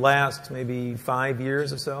Trilby only lasts maybe 5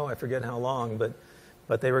 years or so. I forget how long,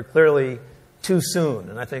 but they were clearly too soon.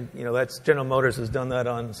 And I think that's General Motors has done that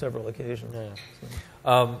on several occasions. Yeah.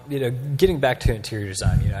 So. Getting back to interior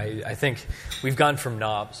design, I think we've gone from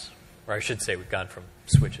knobs, or I should say we've gone from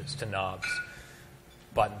switches to knobs,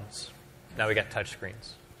 buttons. Now we got touch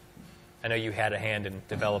screens. I know you had a hand in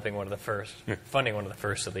developing one of the first, funding one of the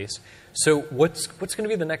first at least. So what's going to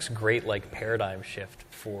be the next great paradigm shift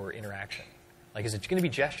for interaction? Is it going to be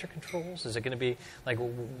gesture controls? Is it going to be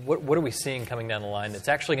what are we seeing coming down the line that's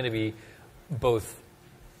actually going to be both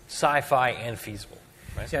sci-fi and feasible?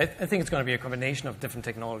 Right? See, I think it's going to be a combination of different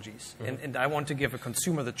technologies, and I want to give a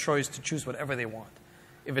consumer the choice to choose whatever they want.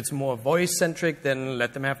 If it's more voice-centric, then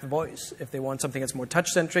let them have the voice. If they want something that's more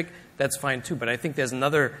touch-centric, that's fine too. But I think there's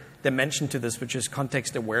another dimension to this, which is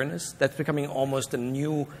context awareness. That's becoming almost a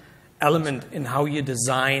new element in how you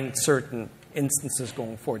design certain instances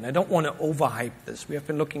going forward. And I don't want to overhype this. We have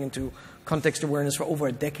been looking into context awareness for over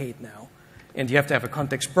a decade now. And you have to have a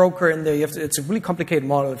context broker in there. It's a really complicated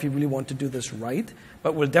model if you really want to do this right.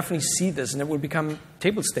 But we'll definitely see this, and it will become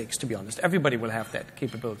table stakes, to be honest. Everybody will have that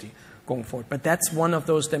capability going forward. But that's one of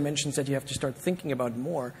those dimensions that you have to start thinking about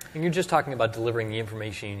more. And you're just talking about delivering the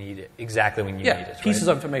information you need exactly when you need it, right? Pieces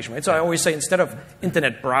of information, right? So I always say instead of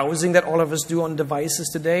internet browsing that all of us do on devices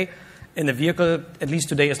today, in a vehicle, at least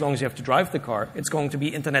today, as long as you have to drive the car, it's going to be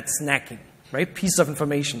internet snacking, right? Pieces of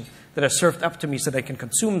information that are served up to me so that I can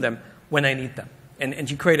consume them when I need them.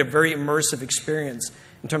 And you create a very immersive experience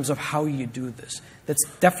in terms of how you do this. That's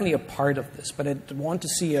definitely a part of this. But I want to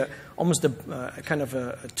see almost a kind of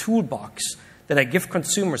a toolbox that I give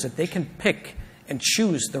consumers that they can pick and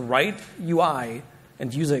choose the right UI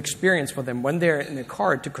and user experience for them when they're in a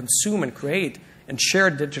car to consume and create and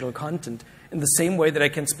share digital content in the same way that I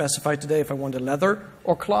can specify today if I want a leather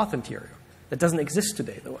or cloth interior. That doesn't exist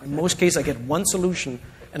today, though. In most cases, I get one solution,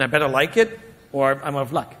 and I better like it or I'm out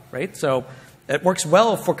of luck, right? So it works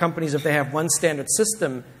well for companies if they have one standard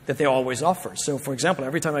system that they always offer. So, for example,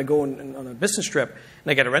 every time I go on a business trip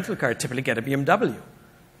and I get a rental car, I typically get a BMW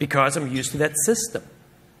because I'm used to that system.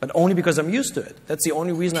 But only because I'm used to it. That's the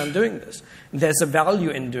only reason I'm doing this. There's a value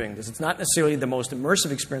in doing this. It's not necessarily the most immersive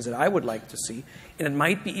experience that I would like to see, and it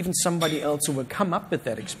might be even somebody else who will come up with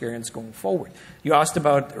that experience going forward. You asked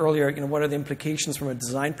about earlier, what are the implications from a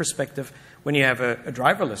design perspective when you have a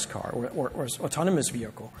driverless car or autonomous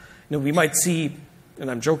vehicle. We might see, and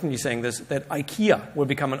I'm jokingly saying this, that IKEA will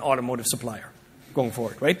become an automotive supplier going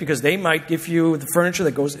forward, right? Because they might give you the furniture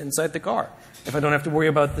that goes inside the car. If I don't have to worry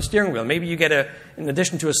about the steering wheel. Maybe you get in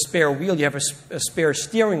addition to a spare wheel, you have a spare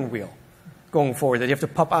steering wheel going forward that you have to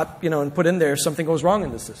pop out, and put in there if something goes wrong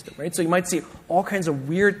in the system, right? So you might see all kinds of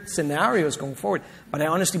weird scenarios going forward. But I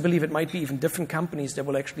honestly believe it might be even different companies that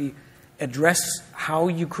will actually address how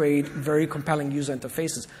you create very compelling user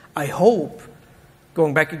interfaces. I hope,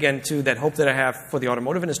 going back again to that hope that I have for the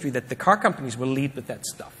automotive industry, that the car companies will lead with that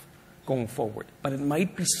stuff going forward. But it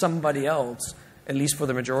might be somebody else, at least for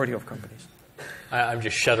the majority of companies. I'm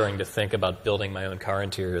just shuddering to think about building my own car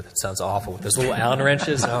interior. That sounds awful with those little Allen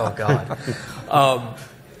wrenches. Oh, God.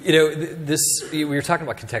 We were talking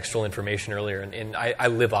about contextual information earlier, and I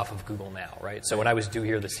live off of Google Now, right? So when I was due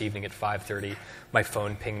here this evening at 5:30, my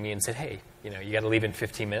phone pinged me and said, hey, you got to leave in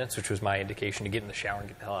 15 minutes, which was my indication to get in the shower and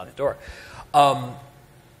get the hell out the door.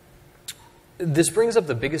 This brings up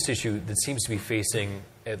the biggest issue that seems to be facing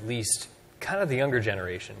at least kind of the younger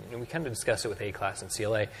generation, and we kind of discussed it with A-Class and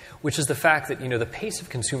CLA, which is the fact that, the pace of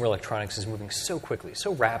consumer electronics is moving so quickly,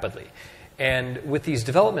 so rapidly. And with these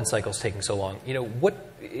development cycles taking so long,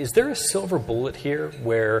 is there a silver bullet here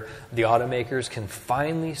where the automakers can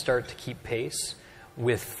finally start to keep pace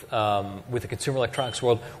with the consumer electronics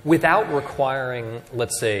world without requiring,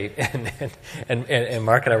 let's say, and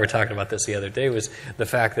Mark and I were talking about this the other day, was the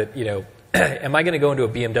fact that, am I going to go into a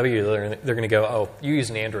BMW? They're going to go, oh, you use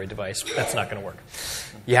an Android device. That's not going to work.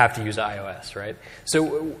 You have to use iOS, right?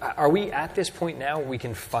 So are we at this point now where we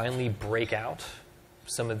can finally break out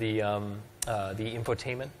some of the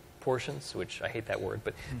infotainment portions, which I hate that word,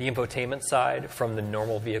 but the infotainment side from the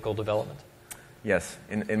normal vehicle development? Yes,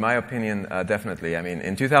 in my opinion, definitely. I mean,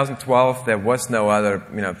 in 2012, there was no other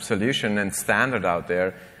solution and standard out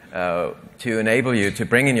there to enable you to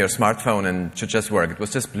bring in your smartphone and to just work. It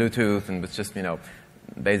was just Bluetooth and it was just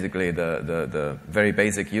basically the very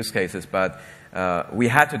basic use cases. But we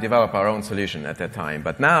had to develop our own solution at that time.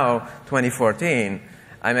 But now, 2014,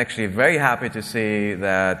 I'm actually very happy to see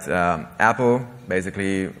that Apple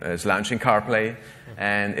basically is launching CarPlay,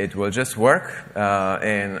 and it will just work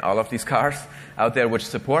in all of these cars out there which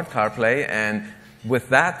support CarPlay. And with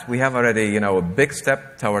that, we have already a big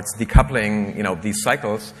step towards decoupling these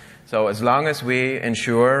cycles. So as long as we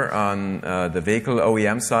ensure on the vehicle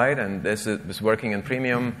OEM side, and this is working in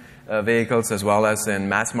premium vehicles as well as in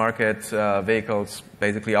mass market vehicles,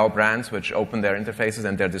 basically all brands which open their interfaces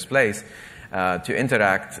and their displays to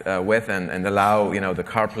interact with and allow the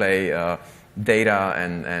CarPlay data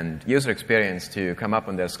and user experience to come up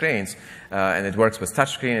on their screens. And it works with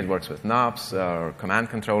touchscreen, it works with knobs or command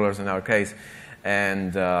controllers in our case.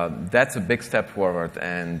 And that's a big step forward.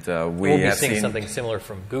 And we'll be seeing something similar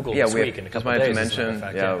from Google this week in a couple of days. Just wanted to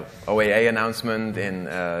mention OAA announcement in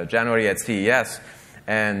January at CES.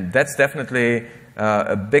 And that's definitely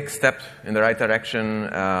a big step in the right direction,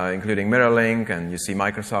 including MirrorLink, and you see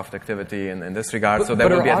Microsoft activity in this regard. So there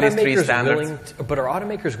will be at least 3 standards. But are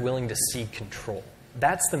automakers willing to cede control?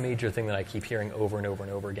 That's the major thing that I keep hearing over and over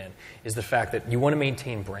and over again, is the fact that you want to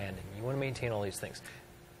maintain branding. You want to maintain all these things.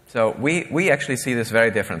 So we actually see this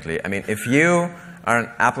very differently. I mean, if you are an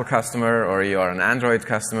Apple customer or you are an Android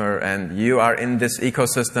customer and you are in this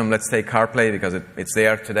ecosystem, let's take CarPlay because it's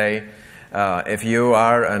there today. If you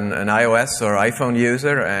are an iOS or iPhone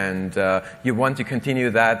user and you want to continue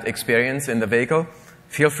that experience in the vehicle,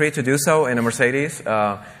 feel free to do so in a Mercedes.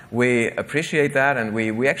 We appreciate that, and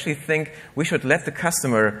we actually think we should let the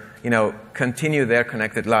customer, continue their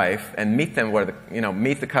connected life and meet them where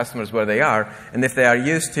meet the customers where they are. And if they are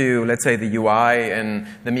used to, let's say, the UI and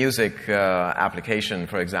the music application,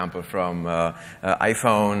 for example, from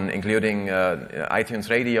iPhone, including iTunes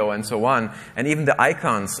Radio and so on, and even the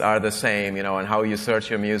icons are the same, and how you search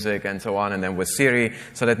your music and so on, and then with Siri.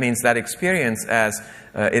 So that means that experience as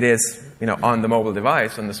it is, on the mobile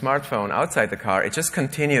device, on the smartphone, outside the car, it just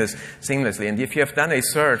continues seamlessly. And if you have done a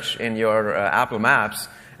search in your Apple Maps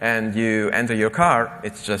and you enter your car,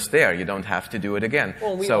 it's just there. You don't have to do it again.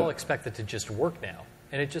 Well, we all expect it to just work now,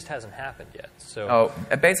 and it just hasn't happened yet. So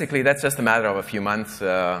basically, that's just a matter of a few months,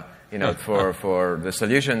 for the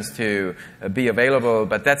solutions to be available.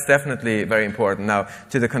 But that's definitely very important. Now,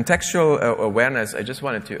 to the contextual awareness, I just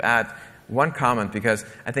wanted to add one comment, because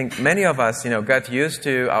I think many of us, got used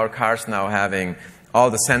to our cars now having all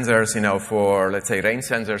the sensors, for, let's say, rain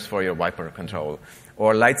sensors for your wiper control,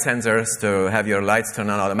 or light sensors to have your lights turn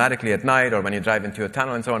on automatically at night or when you drive into a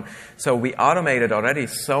tunnel and so on. So we automated already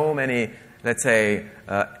so many, let's say,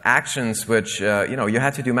 actions which, you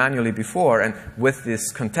had to do manually before. And with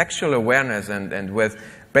this contextual awareness and with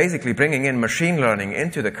basically bringing in machine learning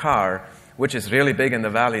into the car, which is really big in the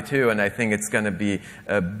Valley too, and I think it's going to be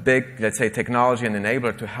a big, let's say, technology and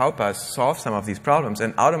enabler to help us solve some of these problems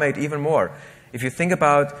and automate even more. If you think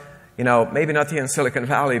about, maybe not here in Silicon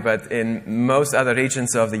Valley, but in most other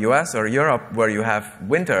regions of the US or Europe where you have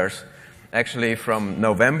winters, actually from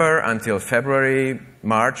November until February,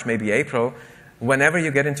 March, maybe April, whenever you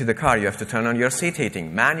get into the car, you have to turn on your seat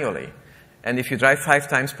heating manually. And if you drive 5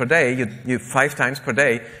 times per day, 5 times per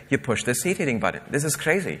day, you push the seat heating button. This is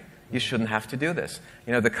crazy. you shouldn't have to do this.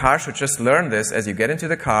 The car should just learn this as you get into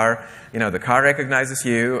the car. The car recognizes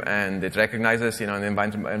you, and it recognizes, the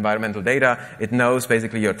environmental data. It knows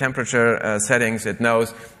basically your temperature settings. It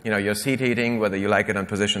knows, your seat heating, whether you like it on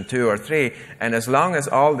position 2 or 3. And as long as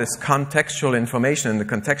all this contextual information and the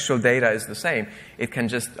contextual data is the same, it can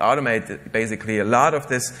just automate basically a lot of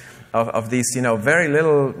this, of these, very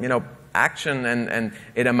little, action, and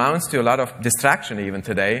it amounts to a lot of distraction even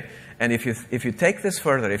today. And if you take this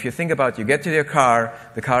further, if you think about, you get to your car,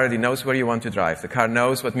 the car already knows where you want to drive. The car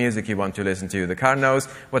knows what music you want to listen to. The car knows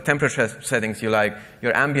what temperature settings you like,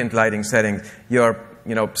 your ambient lighting settings, your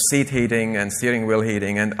seat heating and steering wheel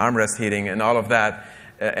heating and armrest heating and all of that.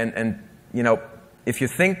 And if you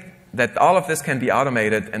think that all of this can be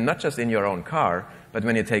automated, and not just in your own car, but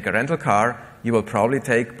when you take a rental car, you will probably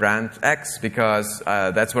take brand X because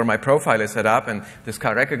that's where my profile is set up, and this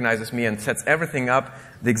car recognizes me and sets everything up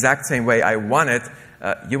the exact same way I want it.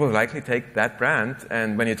 You will likely take that brand,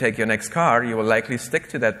 and when you take your next car, you will likely stick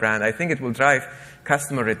to that brand. I think it will drive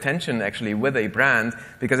customer retention actually with a brand,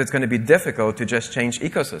 because it's going to be difficult to just change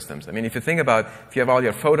ecosystems. I mean, if you think about, if you have all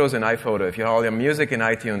your photos in iPhoto, if you have all your music in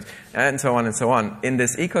iTunes, and so on, in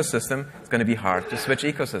this ecosystem, it's going to be hard to switch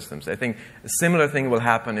ecosystems. I think a similar thing will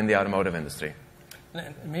happen in the automotive industry.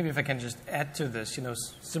 Maybe if I can just add to this,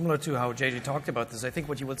 similar to how JJ talked about this, I think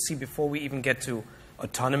what you will see before we even get to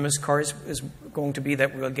autonomous cars is going to be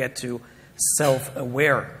that we'll get to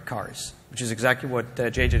self-aware cars, which is exactly what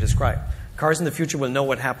JJ described. Cars in the future will know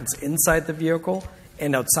what happens inside the vehicle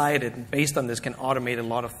and outside it, and based on this can automate a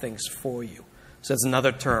lot of things for you. So that's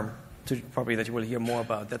another term probably that you will hear more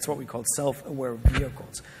about. That's what we call self-aware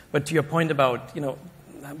vehicles. But to your point about,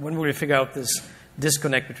 when will we figure out this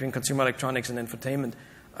disconnect between consumer electronics and infotainment,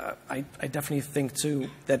 I definitely think, too,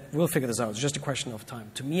 that we'll figure this out. It's just a question of time.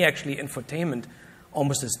 To me, actually, infotainment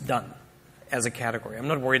almost is done as a category. I'm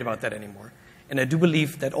not worried about that anymore. And I do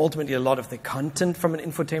believe that ultimately a lot of the content from an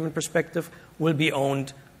infotainment perspective will be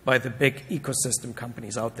owned by the big ecosystem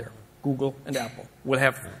companies out there. Google and Apple will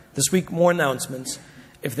have this week more announcements.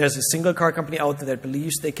 If there's a single car company out there that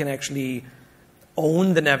believes they can actually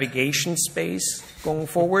own the navigation space going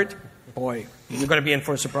forward, boy, you're going to be in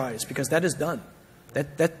for a surprise, because that is done.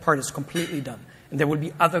 That part is completely done. And there will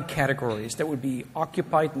be other categories that will be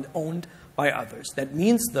occupied and owned by others. That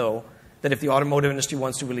means, though, that if the automotive industry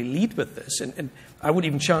wants to really lead with this, and I would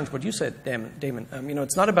even challenge what you said, Damon,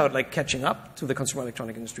 it's not about like catching up to the consumer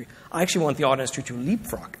electronic industry. I actually want the auto industry to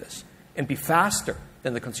leapfrog this and be faster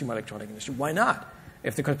than the consumer electronic industry. Why not?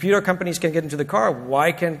 If the computer companies can get into the car,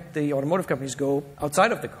 why can't the automotive companies go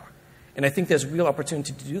outside of the car? And I think there's real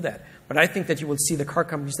opportunity to do that. But I think that you will see the car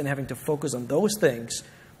companies then having to focus on those things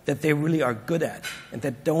that they really are good at and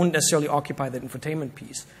that don't necessarily occupy that infotainment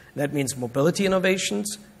piece. That means mobility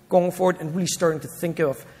innovations going forward, and really starting to think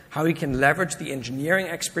of how you can leverage the engineering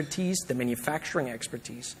expertise, the manufacturing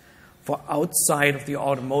expertise, for outside of the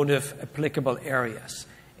automotive applicable areas.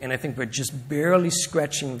 And I think we're just barely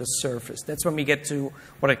scratching the surface. That's when we get to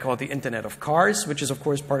what I call the Internet of Cars, which is, of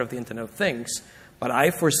course, part of the Internet of Things. But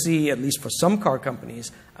I foresee, at least for some car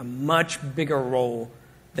companies, a much bigger role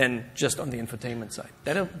than just on the infotainment side.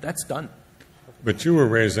 That's done. But you were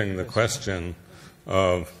raising the question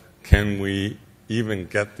of, can we even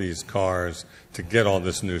get these cars to get all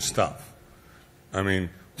this new stuff? I mean,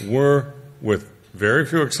 with very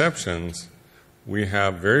few exceptions, we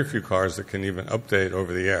have very few cars that can even update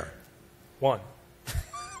over the air. One.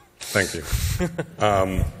 Thank you.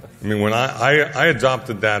 When I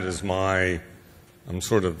adopted that as I'm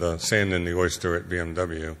sort of the sand in the oyster at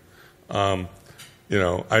BMW. I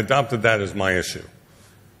adopted that as my issue.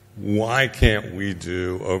 Why can't we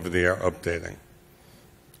do over-the-air updating?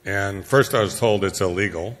 And first I was told it's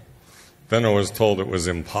illegal. Then I was told it was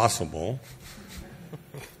impossible.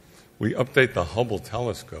 We update the Hubble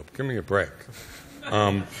telescope. Give me a break.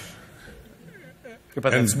 But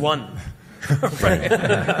that's one. Right.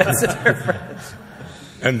 That's a difference.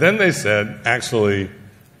 And then they said, actually,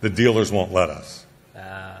 the dealers won't let us.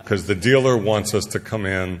 Because the dealer wants us to come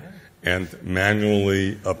in and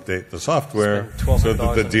manually update the software so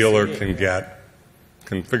that the dealer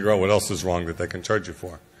can figure out what else is wrong that they can charge you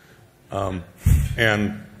for.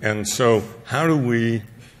 And so how do we,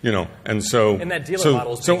 and so and that dealer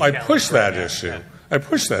model is so I push that issue. Yeah. I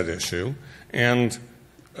push that issue, and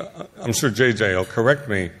I'm sure JJ will correct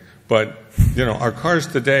me, but our cars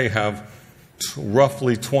today have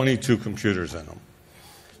roughly 22 computers in them.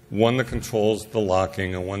 One that controls the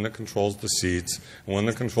locking, and one that controls the seats, and one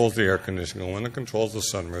that controls the air conditioning, and one that controls the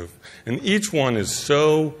sunroof. And each one is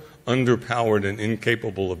so underpowered and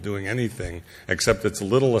incapable of doing anything except its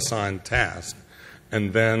little assigned task.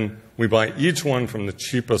 and then we buy each one from the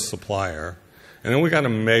cheapest supplier, and then we got to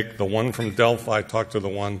make the one from Delphi talk to the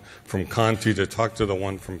one from Conti to talk to the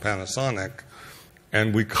one from Panasonic,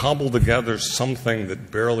 and we cobble together something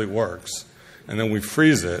that barely works, and then we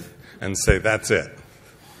freeze it and say, that's it.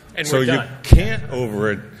 And so we're done. you can't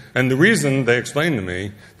over it. And the reason they explained to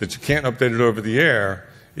me that you can't update it over the air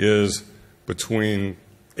is between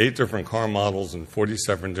 8 different car models and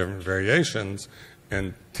 47 different variations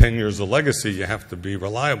and 10 years of legacy you have to be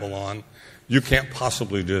reliable on. You can't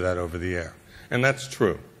possibly do that over the air. And that's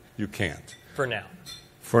true. You can't. For now.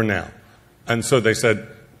 For now. And so they said,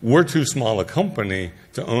 we're too small a company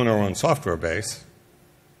to own our own software base.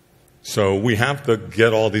 So we have to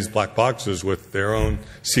get all these black boxes with their own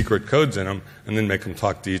secret codes in them and then make them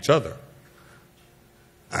talk to each other.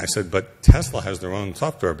 I said, but Tesla has their own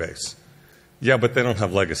software base. Yeah, but they don't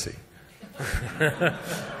have legacy.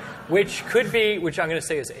 Which could be, which I'm going to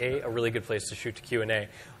say is A, a really good place to shoot to Q&A.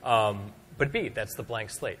 But B, that's the blank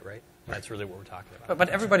slate, right? That's really what we're talking about. But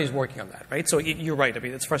everybody's working on that, right? So you're right. I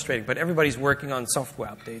mean, it's frustrating, but everybody's working on software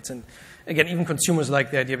updates. And again, even consumers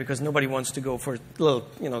like the idea because nobody wants to go for a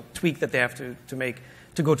little, tweak that they have to make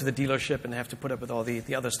to go to the dealership and have to put up with all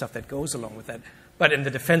the other stuff that goes along with that. But in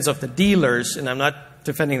the defense of the dealers, and I'm not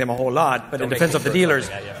defending them a whole lot, but in defense of the dealers,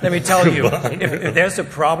 let me tell you, if there's a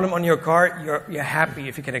problem on your car, you're happy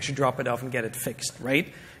if you can actually drop it off and get it fixed,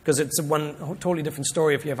 right? Because it's one totally different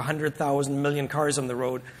story if you have 100,000 million cars on the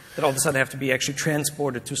road that all of a sudden have to be actually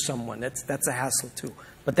transported to someone. That's a hassle too.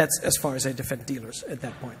 But that's as far as I defend dealers at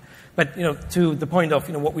that point. But to the point of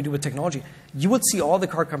what we do with technology, you would see all the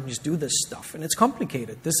car companies do this stuff, and it's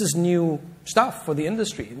complicated. This is new stuff for the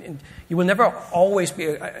industry, and you will never always be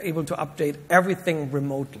able to update everything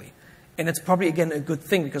remotely. And it's probably again a good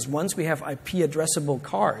thing because once we have IP addressable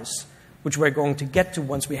cars, which we're going to get to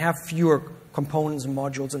once we have fewer components and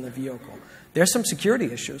modules in the vehicle, there's some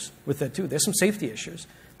security issues with that too. There's some safety issues.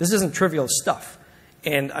 This isn't trivial stuff.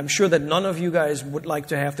 And I'm sure that none of you guys would like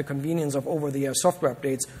to have the convenience of over-the-air software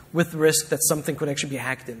updates with the risk that something could actually be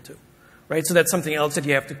hacked into, right? So that's something else that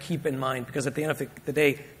you have to keep in mind because at the end of the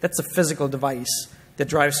day, that's a physical device that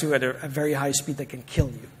drives you at a very high speed that can kill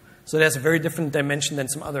you. So that's a very different dimension than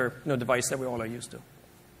some other device that we all are used to.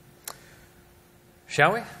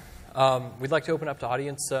 Shall we? We'd like to open up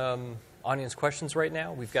to audience questions right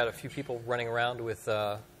now. We've got a few people running around with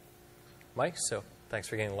mics, so thanks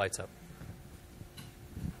for getting the lights up.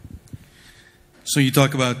 So you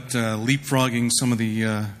talk about leapfrogging some of the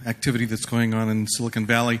activity that's going on in Silicon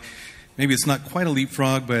Valley. Maybe it's not quite a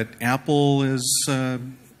leapfrog, but Apple has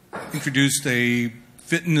introduced a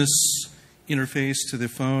fitness interface to the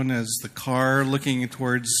phone as the car, looking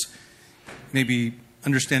towards maybe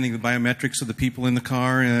understanding the biometrics of the people in the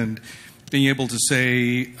car and being able to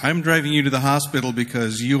say, I'm driving you to the hospital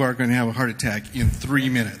because you are going to have a heart attack in 3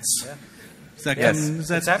 minutes. Yeah. Is that yes. Is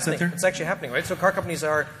that happening. there? It's actually happening, right? So car companies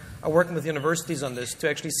are working with universities on this to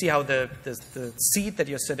actually see how the seat that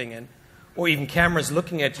you're sitting in, or even cameras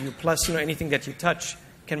looking at you, plus anything that you touch,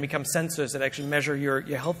 can become sensors that actually measure your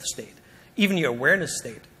health state, even your awareness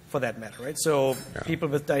state, for that matter, right? So people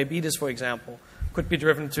with diabetes, for example, could be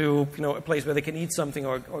driven to a place where they can eat something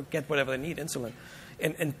or get whatever they need, insulin,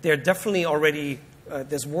 and they're definitely already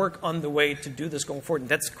there's work on the way to do this going forward, and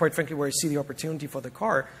that's quite frankly where I see the opportunity for the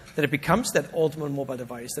car, that it becomes that ultimate mobile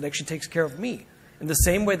device that actually takes care of me. In the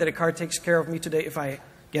same way that a car takes care of me today if I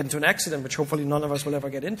get into an accident, which hopefully none of us will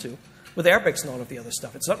ever get into, with airbags and all of the other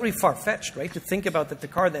stuff. It's not really far-fetched, right, to think about that the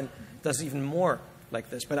car then does even more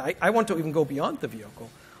like this. But I want to even go beyond the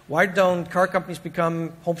vehicle. Why don't car companies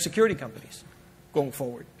become home security companies going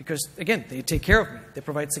forward? Because, again, they take care of me. They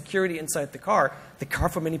provide security inside the car. The car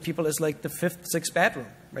for many people is like the 5th, 6th bedroom,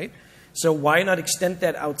 right? So why not extend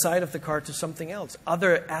that outside of the car to something else,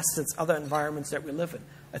 other assets, other environments that we live in?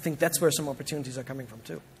 I think that's where some opportunities are coming from,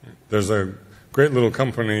 too. There's a great little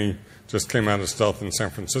company just came out of stealth in San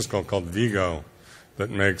Francisco called Vigo that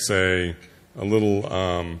makes a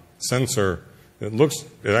little sensor. It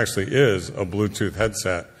actually is a Bluetooth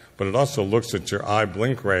headset, but it also looks at your eye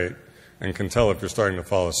blink rate and can tell if you're starting to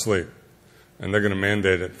fall asleep. And they're going to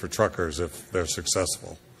mandate it for truckers if they're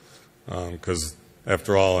successful. Because,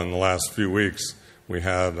 after all, in the last few weeks, we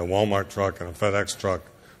had a Walmart truck and a FedEx truck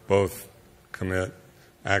both commit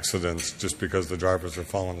accidents just because the drivers are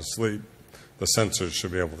falling asleep. The sensors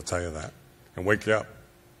should be able to tell you that and wake you up.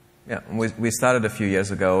 Yeah, we started a few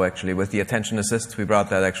years ago actually with the attention assist. We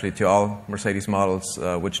brought that actually to all Mercedes models,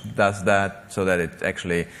 which does that so that it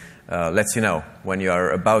actually lets you know when you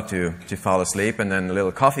are about to fall asleep, and then a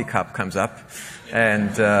little coffee cup comes up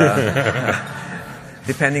and the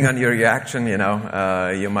depending on your reaction,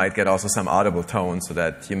 you might get also some audible tone so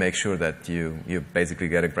that you make sure that you basically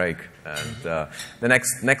get a break. And the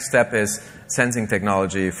next step is sensing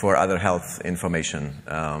technology for other health information.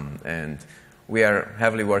 And we are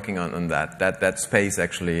heavily working on that. That space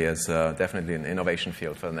actually is definitely an innovation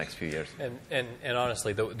field for the next few years. And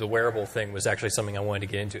honestly, the wearable thing was actually something I wanted to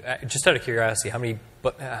get into. Just out of curiosity, how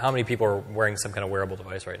many people are wearing some kind of wearable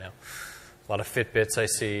device right now? A lot of Fitbits I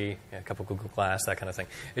see, a couple Google Glass, that kind of thing.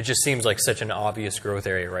 It just seems like such an obvious growth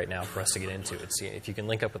area right now for us to get into. If you can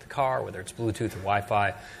link up with the car, whether it's Bluetooth or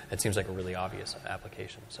Wi-Fi, it seems like a really obvious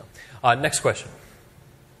application. So, next question.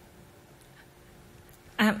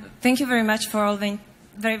 Thank you very much for all the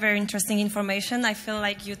very, very interesting information. I feel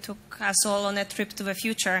like you took us all on a trip to the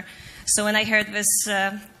future. So when I heard this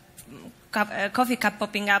coffee cup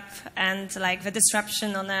popping up and like the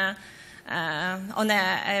disruption on a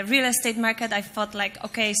real estate market, I thought like,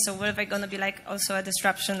 okay, so were there going to be like also a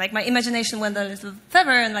disruption? Like my imagination went a little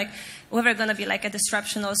further, and like were there going to be like a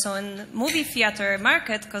disruption also in movie theater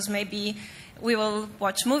market? Because maybe we will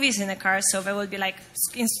watch movies in a car, so there will be like,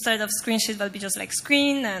 instead of screen sheet, will be just like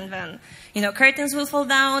screen, and then, curtains will fall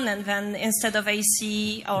down, and then instead of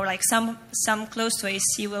AC, or like some close to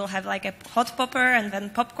AC, will have like a hot popper, and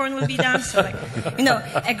then popcorn will be done. So like,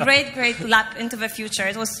 a great lap into the future.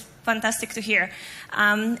 It was fantastic to hear.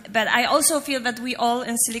 But I also feel that we all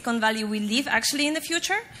in Silicon Valley, we live actually in the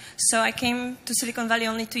future. So I came to Silicon Valley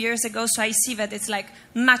only 2 years ago, so I see that it's like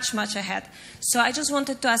much ahead. So I just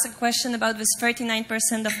wanted to ask a question about this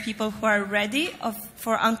 39% of people who are ready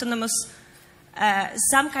for autonomous,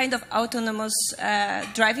 some kind of autonomous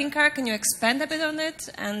driving car. Can you expand a bit on it?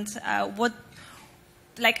 And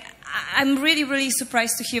I'm really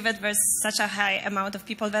surprised to hear that there's such a high amount of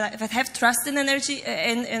people that have trust in energy,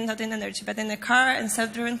 not in energy, but in a car and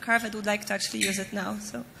self-driven car that would like to actually use it now.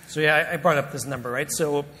 So yeah, I brought up this number, right?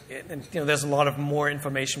 So there's a lot of more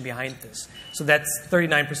information behind this. So that's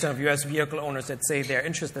 39% of U.S. vehicle owners that say they're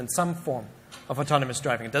interested in some form of autonomous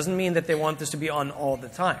driving. It doesn't mean that they want this to be on all the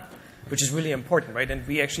time, which is really important, right? And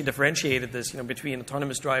we actually differentiated this, between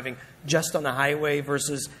autonomous driving just on the highway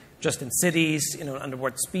versus just in cities, under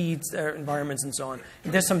what speeds, environments, and so on.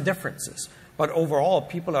 And there's some differences. But overall,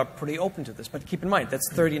 people are pretty open to this. But keep in mind,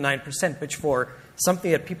 that's 39%, which for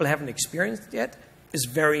something that people haven't experienced yet is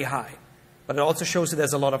very high. But it also shows that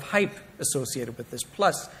there's a lot of hype associated with this.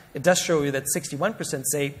 Plus, it does show you that 61%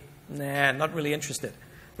 say, nah, not really interested.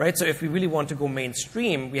 Right? So if we really want to go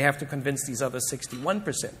mainstream, we have to convince these other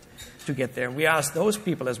 61% to get there. And we asked those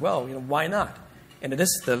people as well, why not? And it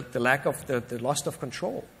is the lack of the loss of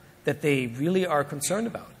control that they really are concerned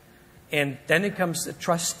about. And then it comes a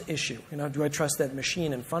trust issue. Do I trust that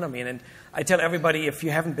machine in front of me? And I tell everybody, if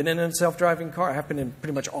you haven't been in a self-driving car, I have been in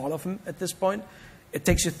pretty much all of them at this point, it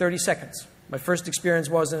takes you 30 seconds. My first experience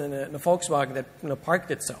was in a Volkswagen that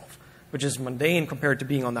parked itself, which is mundane compared to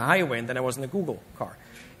being on the highway, and then I was in a Google car.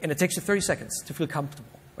 And it takes you 30 seconds to feel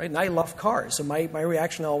comfortable. Right? And I love cars, so my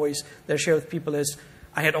reaction always that I share with people is,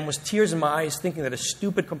 I had almost tears in my eyes thinking that a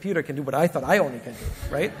stupid computer can do what I thought I only can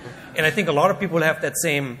do, right? And I think a lot of people have that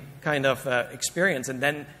same kind of experience. And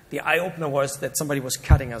then the eye-opener was that somebody was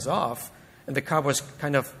cutting us off, and the car was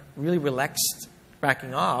kind of really relaxed,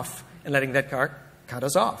 backing off, and letting that car cut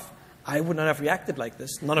us off. I would not have reacted like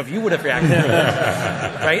this. None of you would have reacted like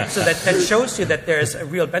this, right? So that shows you that there's a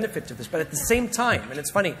real benefit to this. But at the same time, and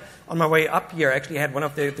it's funny, on my way up here, I actually had one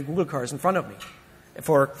of the Google cars in front of me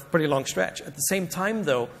for a pretty long stretch. At the same time,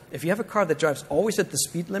 though, if you have a car that drives always at the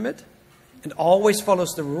speed limit and always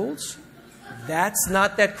follows the rules, that's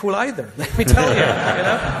not that cool either, let me tell you.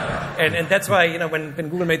 And that's why, when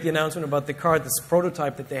Google made the announcement about the car, this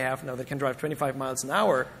prototype that they have now that can drive 25 miles an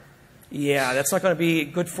hour, yeah, that's not going to be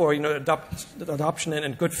good for adoption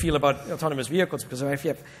and good feel about autonomous vehicles, because if you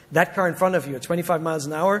have that car in front of you at 25 miles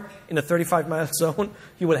an hour in a 35-mile zone,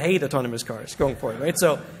 you will hate autonomous cars going forward, right?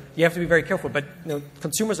 So you have to be very careful. But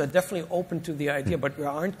consumers are definitely open to the idea, but we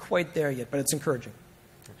aren't quite there yet. But it's encouraging.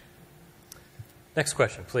 Next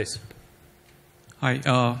question, please.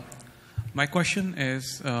 Hi. My question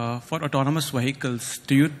is, for autonomous vehicles,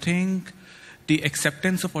 do you think the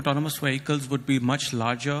acceptance of autonomous vehicles would be much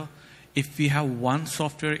larger if we have one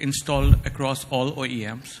software installed across all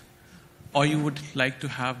OEMs? Or you would like to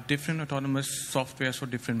have different autonomous softwares for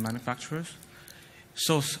different manufacturers?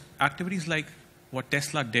 So activities like what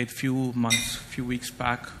Tesla did few weeks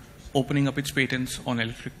back, opening up its patents on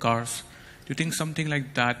electric cars, do you think something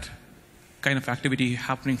like that kind of activity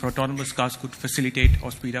happening for autonomous cars could facilitate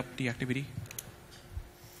or speed up the activity?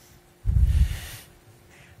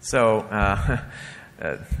 So,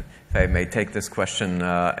 if I may take this question,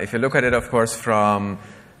 if you look at it, of course, from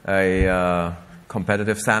a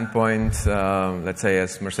competitive standpoint, let's say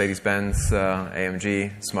as Mercedes-Benz,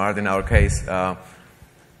 AMG, Smart in our case,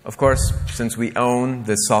 of course, since we own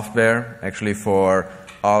the software actually for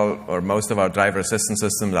all or most of our driver assistance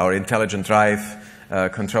systems, our intelligent drive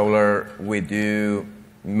controller, we do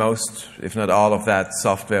most, if not all of that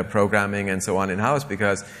software programming and so on in-house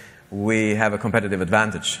because we have a competitive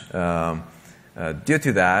advantage due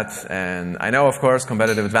to that. And I know, of course,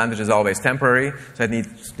 competitive advantage is always temporary, so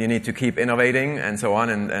you need to keep innovating and so on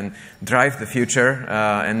and drive the future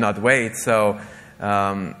and not wait. So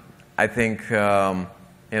I think,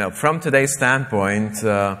 from today's standpoint,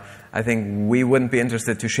 I think we wouldn't be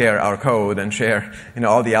interested to share our code and share,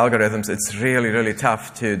 all the algorithms. It's really, really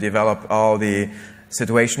tough to develop all the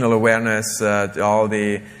situational awareness, all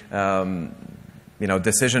the,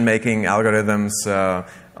 decision-making algorithms,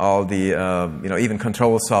 all the, even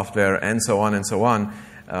control software, and so on and so on.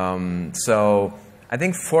 So I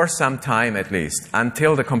think for some time at least,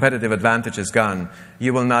 until the competitive advantage is gone,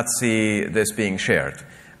 you will not see this being shared.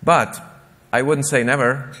 But I wouldn't say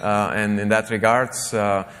never, and in that regards,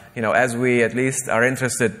 as we at least are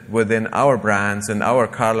interested within our brands and our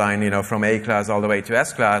car line, from A-Class all the way to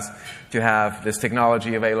S-Class, to have this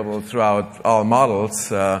technology available throughout all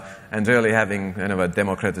models, and really having kind of a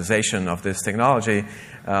democratization of this technology,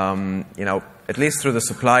 at least through the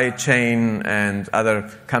supply chain and other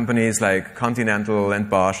companies like Continental and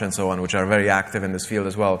Bosch and so on, which are very active in this field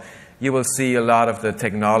as well, you will see a lot of the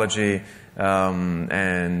technology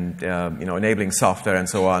and enabling software and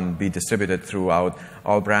so on be distributed throughout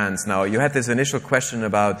all brands. Now, you had this initial question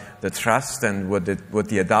about the trust and would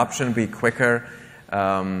the adoption be quicker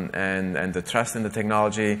and the trust in the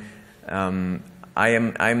technology.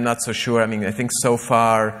 I'm not so sure. I mean, I think so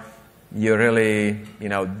far you really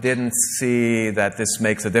didn't see that this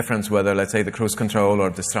makes a difference whether, let's say, the cruise control or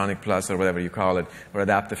Distronic Plus or whatever you call it, or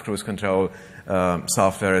adaptive cruise control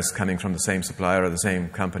software is coming from the same supplier or the same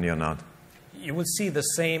company or not. You will see the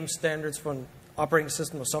same standards from an operating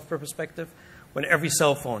system or software perspective when every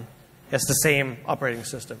cell phone has the same operating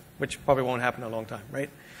system, which probably won't happen in a long time,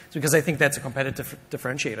 right? So because I think that's a competitive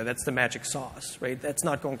differentiator. That's the magic sauce, right? That's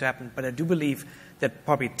not going to happen. But I do believe that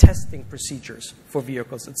probably testing procedures for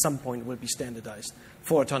vehicles at some point will be standardized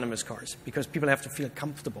for autonomous cars because people have to feel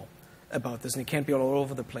comfortable about this, and it can't be all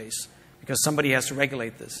over the place because somebody has to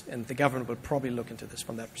regulate this, and the government will probably look into this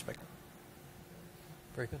from that perspective.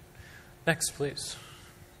 Very good. Next, please.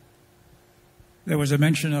 There was a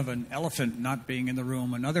mention of an elephant not being in the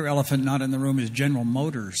room. Another elephant not in the room is General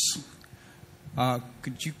Motors.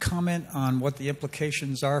 Could you comment on what the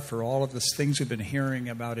implications are for all of the things we've been hearing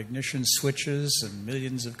about ignition switches and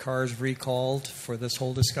millions of cars recalled for this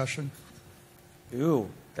whole discussion? Ooh,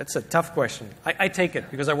 that's a tough question. I take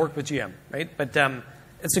it because I work with GM, right? But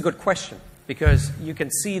it's a good question because you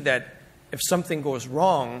can see that if something goes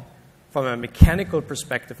wrong from a mechanical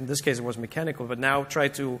perspective, in this case it was mechanical, but now try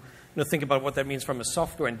to think about what that means from a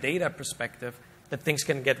software and data perspective, that things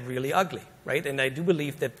can get really ugly, right? And I do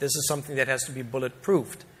believe that this is something that has to be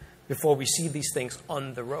bulletproofed before we see these things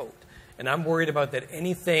on the road. And I'm worried about that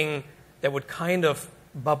anything that would kind of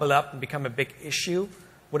bubble up and become a big issue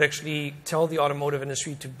would actually tell the automotive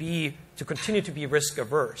industry to continue to be risk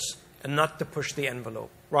averse and not to push the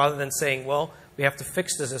envelope, rather than saying, well, we have to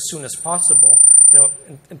fix this as soon as possible.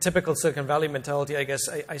 In typical Silicon Valley mentality, I guess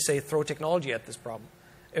I say throw technology at this problem.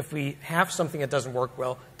 If we have something that doesn't work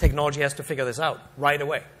well, technology has to figure this out right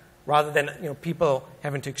away, rather than people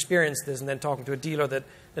having to experience this and then talking to a dealer that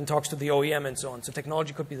then talks to the OEM and so on. So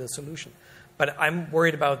technology could be the solution. But I'm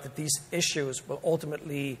worried about that these issues will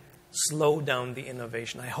ultimately slow down the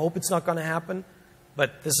innovation. I hope it's not going to happen,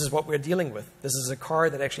 but this is what we're dealing with. This is a car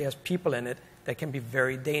that actually has people in it that can be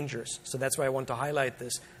very dangerous. So that's why I want to highlight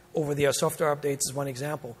this. Over-the-air software updates is one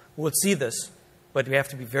example. We'll see this, but we have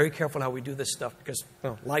to be very careful how we do this stuff because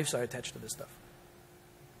lives are attached to this stuff.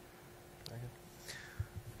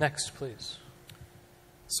 Next, please.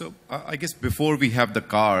 So I guess before we have the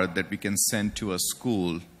car that we can send to a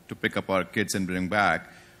school to pick up our kids and bring back,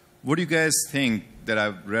 what do you guys think that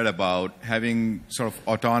I've read about having sort of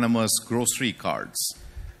autonomous grocery carts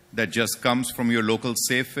that just comes from your local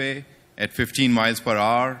Safeway at 15 miles per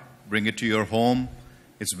hour, bring it to your home?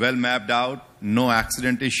 It's well mapped out, no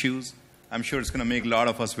accident issues. I'm sure it's going to make a lot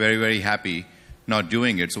of us very, very happy not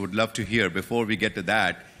doing it. So we'd love to hear, before we get to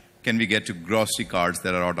that, can we get to grocery carts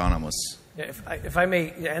that are autonomous? Yeah, if I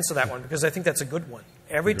may answer that one, because I think that's a good one.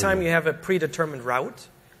 Every time you have a predetermined route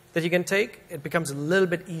that you can take, it becomes a little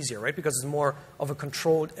bit easier, right? Because it's more of a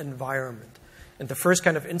controlled environment. And the first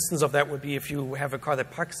kind of instance of that would be if you have a car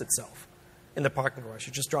that parks itself in the parking garage.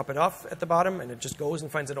 You just drop it off at the bottom, and it just goes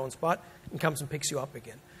and finds its own spot and comes and picks you up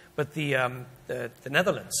again. But the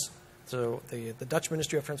Netherlands, so the Dutch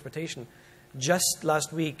Ministry of Transportation, just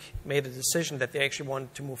last week made a decision that they actually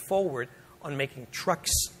want to move forward on making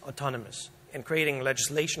trucks autonomous and creating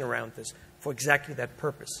legislation around this for exactly that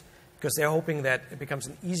purpose, because they're hoping that it becomes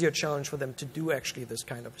an easier challenge for them to do actually this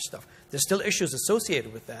kind of stuff. There's still issues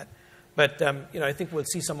associated with that, but I think we'll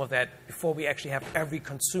see some of that before we actually have every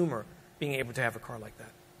consumer being able to have a car like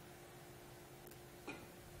that.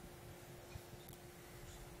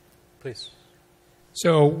 Please.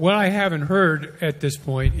 So what I haven't heard at this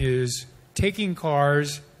point is taking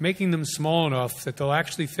cars, making them small enough that they'll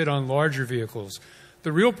actually fit on larger vehicles.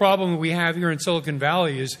 The real problem we have here in Silicon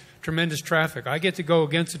Valley is tremendous traffic. I get to go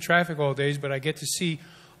against the traffic all days, but I get to see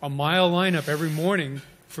a mile lineup every morning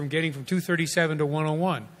from getting from 237 to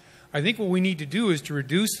 101. I think what we need to do is to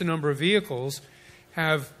reduce the number of vehicles,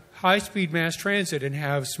 have high-speed mass transit, and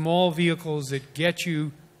have small vehicles that get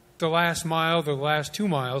you the last mile, the last 2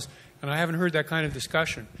 miles, and I haven't heard that kind of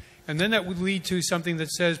discussion. And then that would lead to something that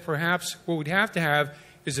says perhaps what we'd have to have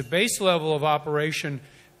is a base level of operation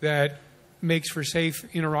that makes for safe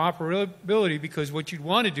interoperability, because what you'd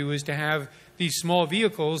want to do is to have these small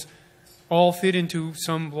vehicles all fit into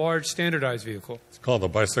some large standardized vehicle. It's called a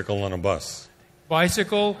bicycle on a bus.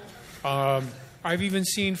 Bicycle. I've even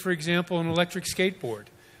seen, for example, an electric skateboard.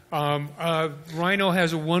 Rhino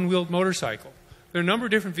has a one-wheeled motorcycle. There are a number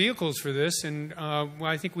of different vehicles for this, and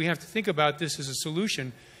I think we have to think about this as a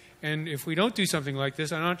solution. And if we don't do something like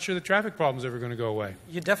this, I'm not sure the traffic problem is ever going to go away.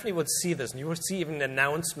 You definitely would see this, and you would see even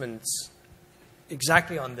announcements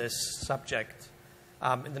exactly on this subject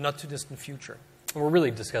in the not-too-distant future. We're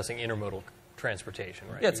really discussing intermodal transportation,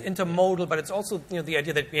 right? Yeah, it's intermodal, but it's also the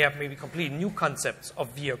idea that we have maybe completely new concepts of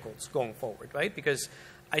vehicles going forward, right? Because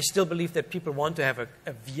I still believe that people want to have a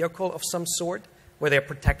vehicle of some sort where they're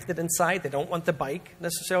protected inside. They don't want the bike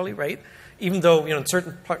necessarily, right? Even though in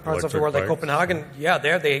certain parts of the world, like Copenhagen,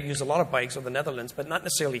 there they use a lot of bikes, or the Netherlands, but not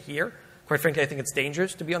necessarily here. Quite frankly, I think it's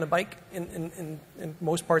dangerous to be on a bike in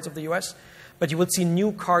most parts of the U.S. But you would see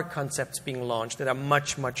new car concepts being launched that are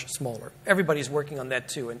much, much smaller. Everybody's working on that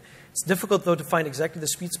too. And it's difficult, though, to find exactly the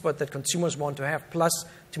sweet spot that consumers want to have, plus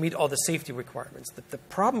to meet all the safety requirements. The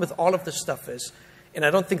problem with all of this stuff is, and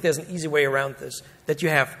I don't think there's an easy way around this, that you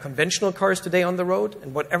have conventional cars today on the road,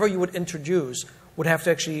 and whatever you would introduce would have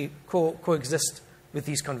to actually coexist with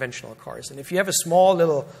these conventional cars. And if you have a small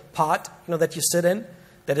little pot that you sit in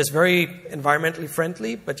that is very environmentally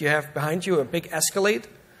friendly, but you have behind you a big Escalade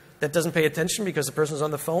that doesn't pay attention because the person's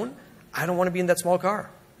on the phone, I don't want to be in that small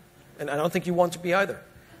car. And I don't think you want to be either.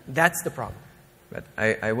 That's the problem. But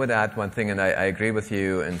I would add one thing, and I agree with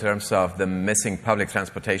you in terms of the missing public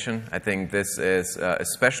transportation. I think this is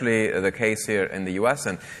especially the case here in the U.S.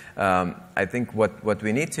 And I think what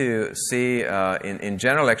we need to see in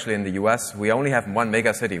general, actually, in the U.S., we only have one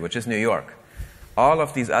mega city, which is New York. All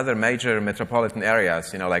of these other major metropolitan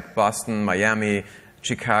areas, like Boston, Miami,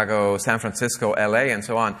 Chicago, San Francisco, LA, and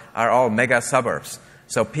so on, are all mega suburbs.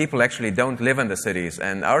 So people actually don't live in the cities.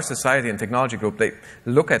 And our society and technology group, they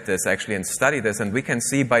look at this actually and study this, and we can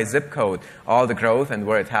see by zip code all the growth and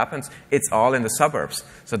where it happens. It's all in the suburbs.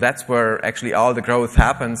 So that's where actually all the growth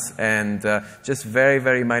happens, and just very,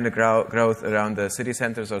 very minor growth around the city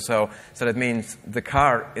centers or so. So that means the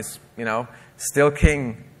car is, still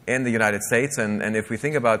king in the United States, and if we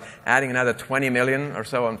think about adding another 20 million or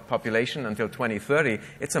so on population until 2030,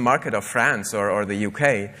 it's a market of France or the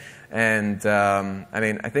UK. And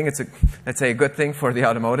I think it's a good thing for the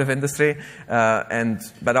automotive industry,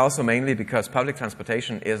 but also mainly because public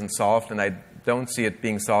transportation isn't solved, and I don't see it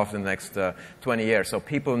being solved in the next 20 years. So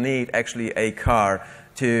people need actually a car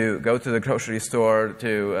to go to the grocery store,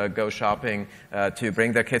 to go shopping, to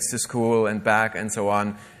bring their kids to school and back, and so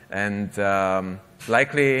on. And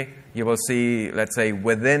likely you will see, let's say,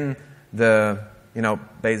 within the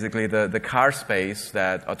basically the car space,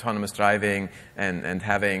 that autonomous driving and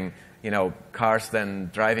having cars then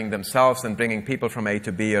driving themselves and bringing people from A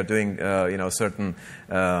to B, or doing certain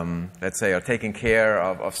let's say, or taking care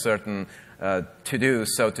of certain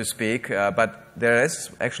to-dos, so to speak. But there is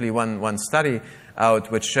actually one study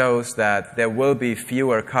out which shows that there will be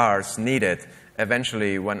fewer cars needed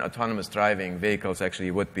eventually when autonomous driving vehicles actually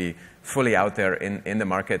would be fully out there in the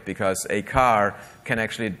market, because a car can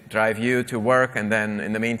actually drive you to work, and then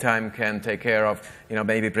in the meantime can take care of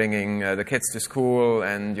maybe bringing the kids to school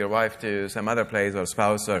and your wife to some other place, or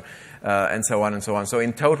spouse, or and so on and so on. So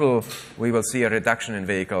in total we will see a reduction in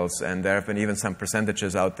vehicles, and there have been even some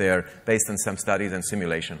percentages out there based on some studies and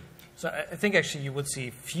simulation. So I think actually you would see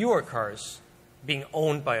fewer cars being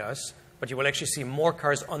owned by us, but you will actually see more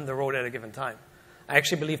cars on the road at a given time. I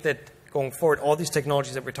actually believe that going forward, all these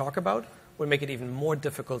technologies that we talk about will make it even more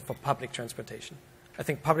difficult for public transportation. I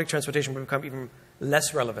think public transportation will become even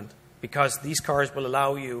less relevant because these cars will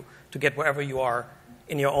allow you to get wherever you are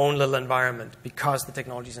in your own little environment because the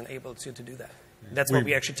technology enables you to do that. That's what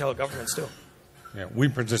we actually tell governments too. Yeah, we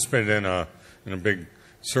participated in a big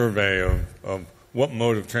survey of what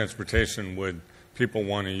mode of transportation would people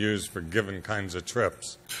want to use for given kinds of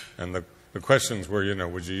trips. And the questions were,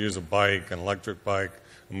 would you use a bike, an electric bike,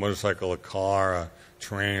 a motorcycle, a car, a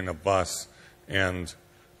train, a bus? And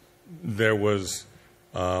there was,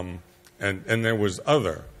 and there was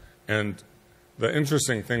other. And the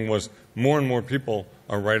interesting thing was more and more people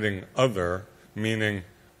are writing other, meaning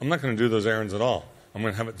I'm not going to do those errands at all. I'm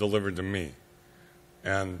going to have it delivered to me.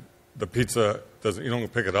 And the pizza, you don't go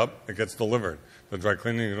pick it up, it gets delivered. The dry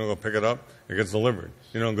cleaning, you don't go pick it up, it gets delivered.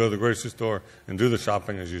 You don't go to the grocery store and do the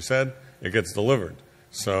shopping, as you said, it gets delivered.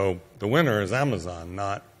 So the winner is Amazon,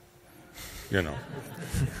 not,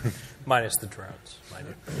 Minus the drones.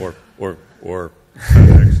 Or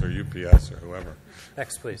FedEx or UPS or whoever.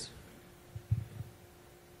 Next, please.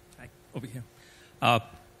 Hi, over here.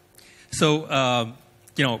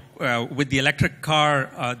 With the electric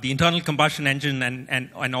car, the internal combustion engine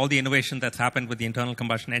and all the innovation that's happened with the internal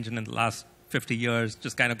combustion engine in the last 50 years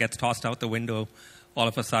just kind of gets tossed out the window all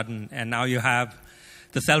of a sudden. And now you have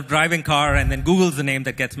the self-driving car, and then Google's the name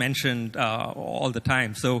that gets mentioned all the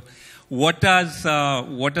time. So what does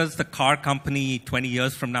the car company 20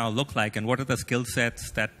 years from now look like, and what are the skill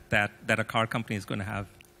sets that a car company is going to have?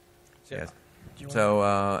 Yes. So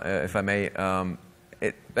if I may,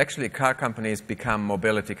 actually car companies become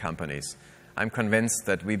mobility companies. I'm convinced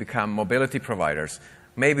that we become mobility providers.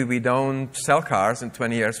 Maybe we don't sell cars in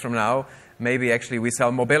 20 years from now. Maybe actually we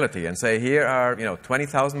sell mobility and say, here are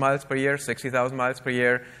 20,000 miles per year, 60,000 miles per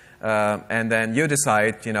year, and then you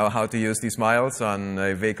decide how to use these miles on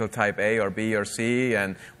a vehicle type A or B or C,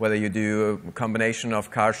 and whether you do a combination of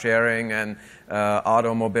car sharing and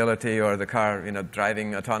auto mobility or the car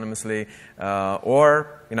driving autonomously,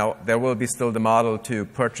 or there will be still the model to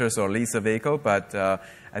purchase or lease a vehicle, but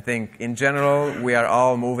I think in general we are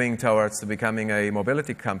all moving towards becoming a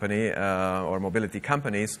mobility company or mobility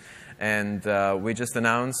companies. And we just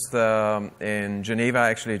announced in Geneva,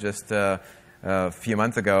 actually just a few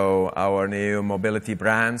months ago, our new mobility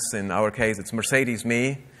brands. In our case, it's Mercedes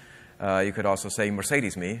Me. You could also say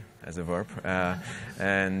Mercedes Me as a verb.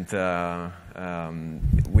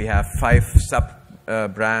 We have 5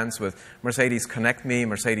 sub-brands with Mercedes Connect Me,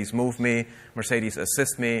 Mercedes Move Me, Mercedes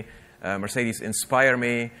Assist Me, Mercedes Inspire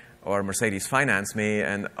Me, or Mercedes Finance Me.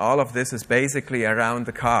 And all of this is basically around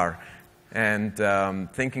the car. And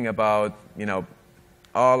thinking about,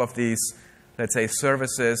 all of these, let's say,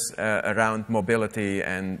 services around mobility.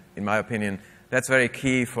 And in my opinion, that's very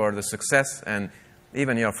key for the success and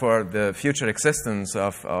even, for the future existence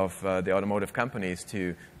of the automotive companies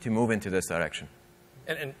to move into this direction.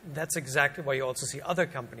 And that's exactly why you also see other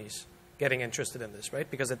companies getting interested in this, right?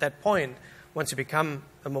 Because at that point, once you become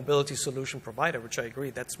a mobility solution provider, which I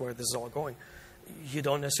agree, that's where this is all going, you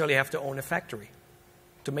don't necessarily have to own a factory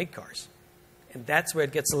to make cars. And that's where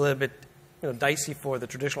it gets a little bit dicey for the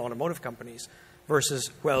traditional automotive companies versus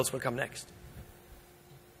who else will come next.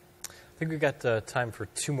 I think we've got time for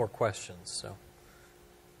 2 more questions.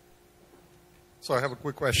 So I have a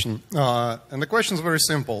quick question. And the question is very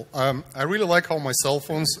simple. I really like how my cell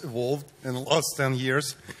phones evolved in the last 10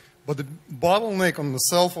 years. But the bottleneck on the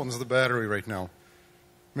cell phone is the battery right now.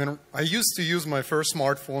 I used to use my first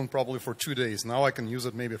smartphone probably for 2 days. Now I can use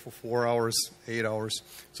it maybe for 4 hours, 8 hours.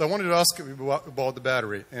 So I wanted to ask you about the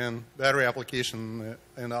battery and battery application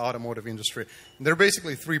in the automotive industry. And there are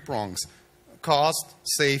basically 3 prongs: cost,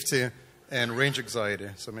 safety, and range anxiety.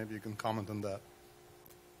 So maybe you can comment on that.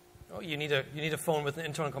 Oh, you need a phone with an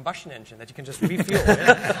internal combustion engine that you can just refuel.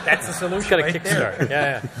 Yeah? That's the solution right there.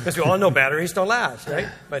 Yeah. Because we all know batteries don't last, right?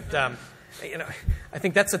 But I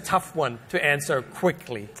think that's a tough one to answer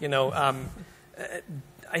quickly.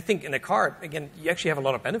 I think in a car, again, you actually have a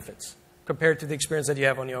lot of benefits compared to the experience that you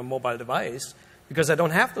have on your mobile device, because I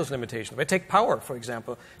don't have those limitations. If I take power, for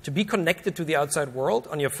example, to be connected to the outside world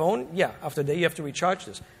on your phone, yeah, after a day you have to recharge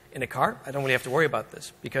this. In a car, I don't really have to worry about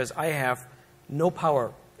this because I have no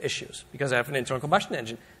power issues because I have an internal combustion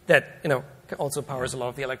engine that also powers a lot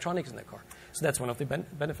of the electronics in the car. So that's one of the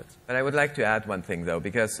benefits. But I would like to add one thing, though,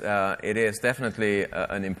 because it is definitely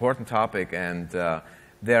an important topic, and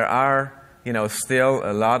there are still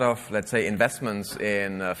a lot of, let's say, investments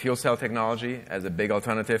in fuel cell technology as a big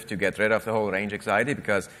alternative to get rid of the whole range anxiety,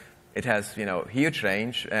 because it has huge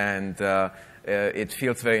range, and it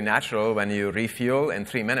feels very natural when you refuel in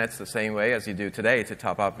 3 minutes the same way as you do today to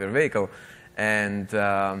top up your vehicle. And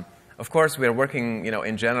Of course, we are working,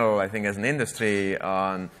 in general, I think, as an industry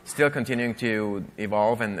on still continuing to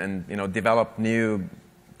evolve and develop new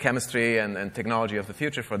chemistry and technology of the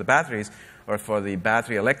future for the batteries or for the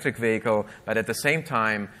battery electric vehicle. But at the same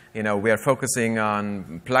time, we are focusing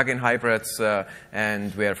on plug-in hybrids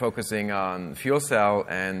and we are focusing on fuel cell.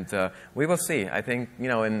 And we will see. I think,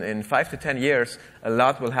 in 5 to 10 years, a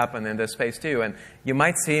lot will happen in this space too. And you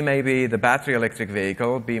might see maybe the battery electric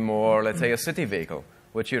vehicle be more, let's say, a city vehicle,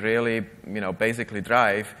 which you really, basically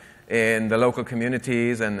drive in the local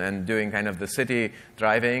communities and doing kind of the city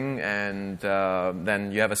driving, and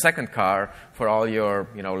then you have a second car for all your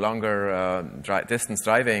longer distance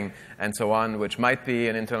driving and so on, which might be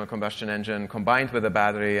an internal combustion engine combined with a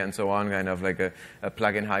battery and so on, kind of like a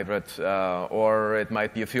plug-in hybrid, or it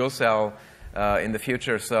might be a fuel cell in the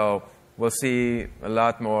future. So we'll see a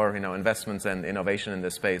lot more investments and innovation in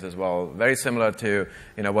this space as well, very similar to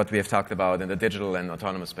what we have talked about in the digital and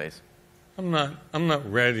autonomous space. I'm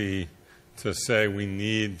not ready to say we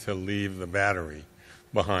need to leave the battery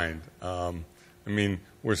behind.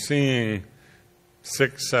 We're seeing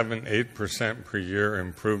 6, 7, 8% per year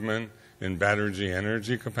improvement in battery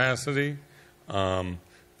energy capacity.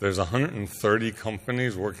 There's 130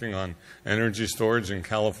 companies working on energy storage in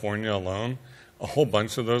California alone. A whole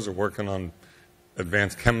bunch of those are working on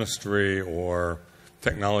advanced chemistry or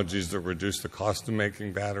technologies that reduce the cost of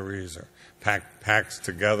making batteries or packs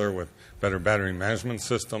together with better battery management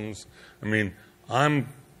systems. I'm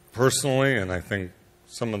personally, and I think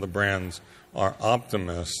some of the brands are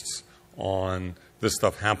optimists on this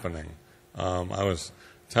stuff happening. I was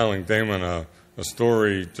telling Damon a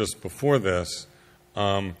story just before this.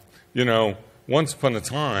 Once upon a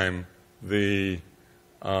time, the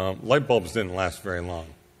light bulbs didn't last very long,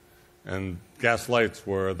 and gas lights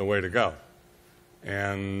were the way to go.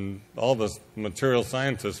 And all the material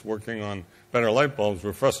scientists working on better light bulbs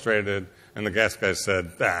were frustrated, and the gas guys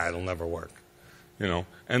said, it'll never work.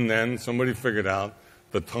 And then somebody figured out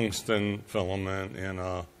the tungsten filament in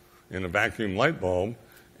a vacuum light bulb,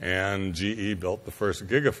 and GE built the first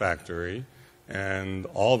gigafactory, and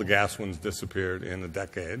all the gas ones disappeared in a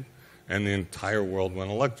decade, and the entire world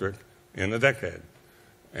went electric in a decade.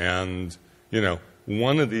 And,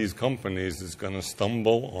 one of these companies is going to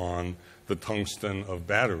stumble on the tungsten of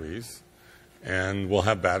batteries, and we'll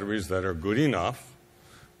have batteries that are good enough,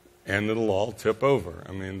 and it'll all tip over.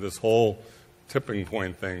 This whole tipping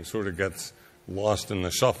point thing sort of gets lost in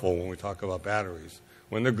the shuffle when we talk about batteries.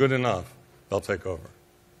 When they're good enough, they'll take over.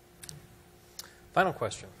 Final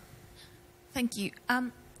question. Thank you.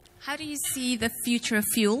 How do you see the future of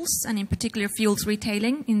fuels, and in particular fuels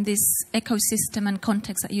retailing, in this ecosystem and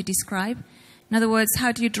context that you describe? In other words,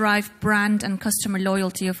 how do you drive brand and customer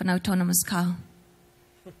loyalty of an autonomous car?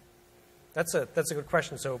 That's a good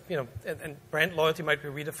question. So, and brand loyalty might be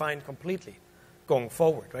redefined completely going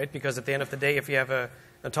forward, right? Because at the end of the day, if you have an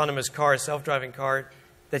autonomous car, a self-driving car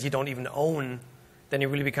that you don't even own, then you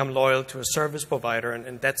really become loyal to a service provider,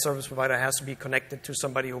 and that service provider has to be connected to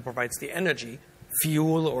somebody who provides the energy,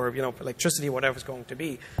 fuel, or electricity, whatever it's going to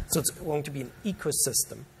be. So it's going to be an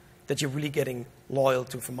ecosystem that you're really getting loyal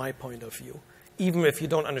to, from my point of view. Even if you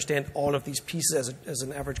don't understand all of these pieces as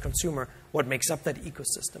an average consumer, what makes up that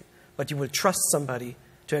ecosystem. But you will trust somebody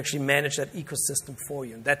to actually manage that ecosystem for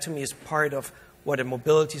you. And that, to me, is part of what a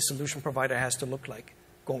mobility solution provider has to look like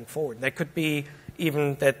going forward. That could be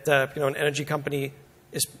even that an energy company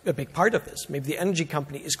is a big part of this. Maybe the energy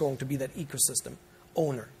company is going to be that ecosystem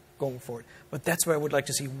owner going forward. But that's where I would like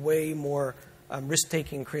to see way more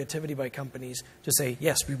risk-taking creativity by companies to say,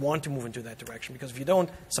 yes, we want to move into that direction. Because if you don't,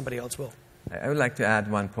 somebody else will. I would like to add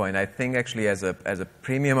one point. I think actually as a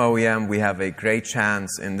premium OEM, we have a great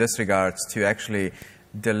chance in this regards to actually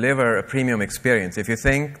deliver a premium experience. If you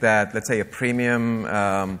think that, let's say, a premium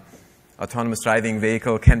autonomous driving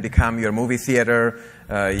vehicle can become your movie theater,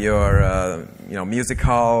 your music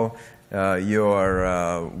hall,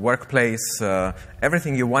 your workplace,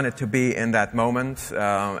 everything you want it to be in that moment.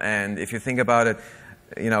 And if you think about it,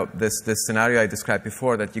 this scenario I described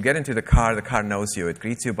before, that you get into the car knows you, it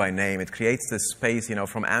greets you by name, it creates this space,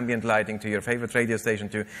 from ambient lighting to your favorite radio station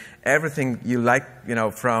to everything you like,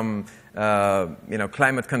 from,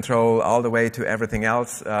 climate control all the way to everything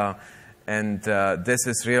else. And this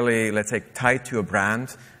is really, let's say, tied to a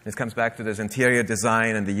brand. This comes back to this interior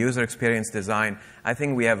design and the user experience design. I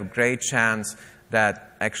think we have a great chance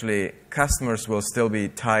that actually customers will still be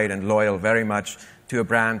tied and loyal very much to a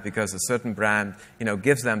brand, because a certain brand,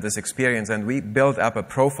 gives them this experience, and we build up a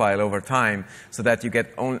profile over time so that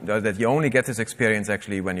you only get this experience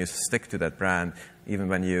actually when you stick to that brand, even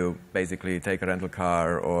when you basically take a rental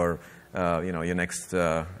car or your next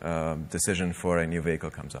decision for a new vehicle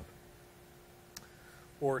comes up.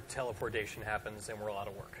 or teleportation happens and we're all out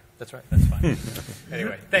of work. That's right. That's fine.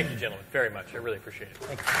 Anyway, thank you, gentlemen, very much. I really appreciate it.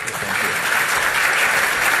 Thank you.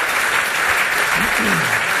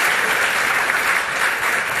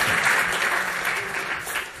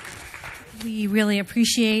 We really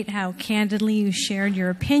appreciate how candidly you shared your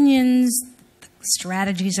opinions, the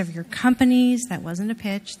strategies of your companies. That wasn't a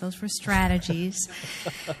pitch, those were strategies.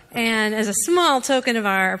 And as a small token of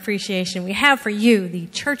our appreciation, we have for you the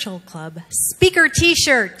Churchill Club speaker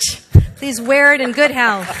t-shirt. Please wear it in good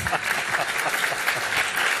health.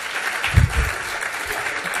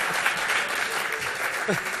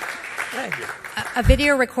 Thank you. A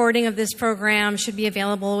video recording of this program should be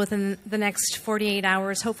available within the next 48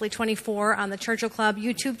 hours, hopefully 24, on the Churchill Club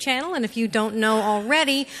YouTube channel. And if you don't know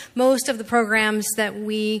already, most of the programs that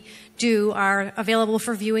we do are available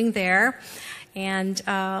for viewing there. And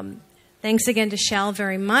thanks again to Shell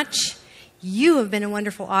very much. You have been a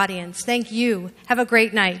wonderful audience. Thank you. Have a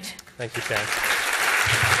great night. Thank you, Karen.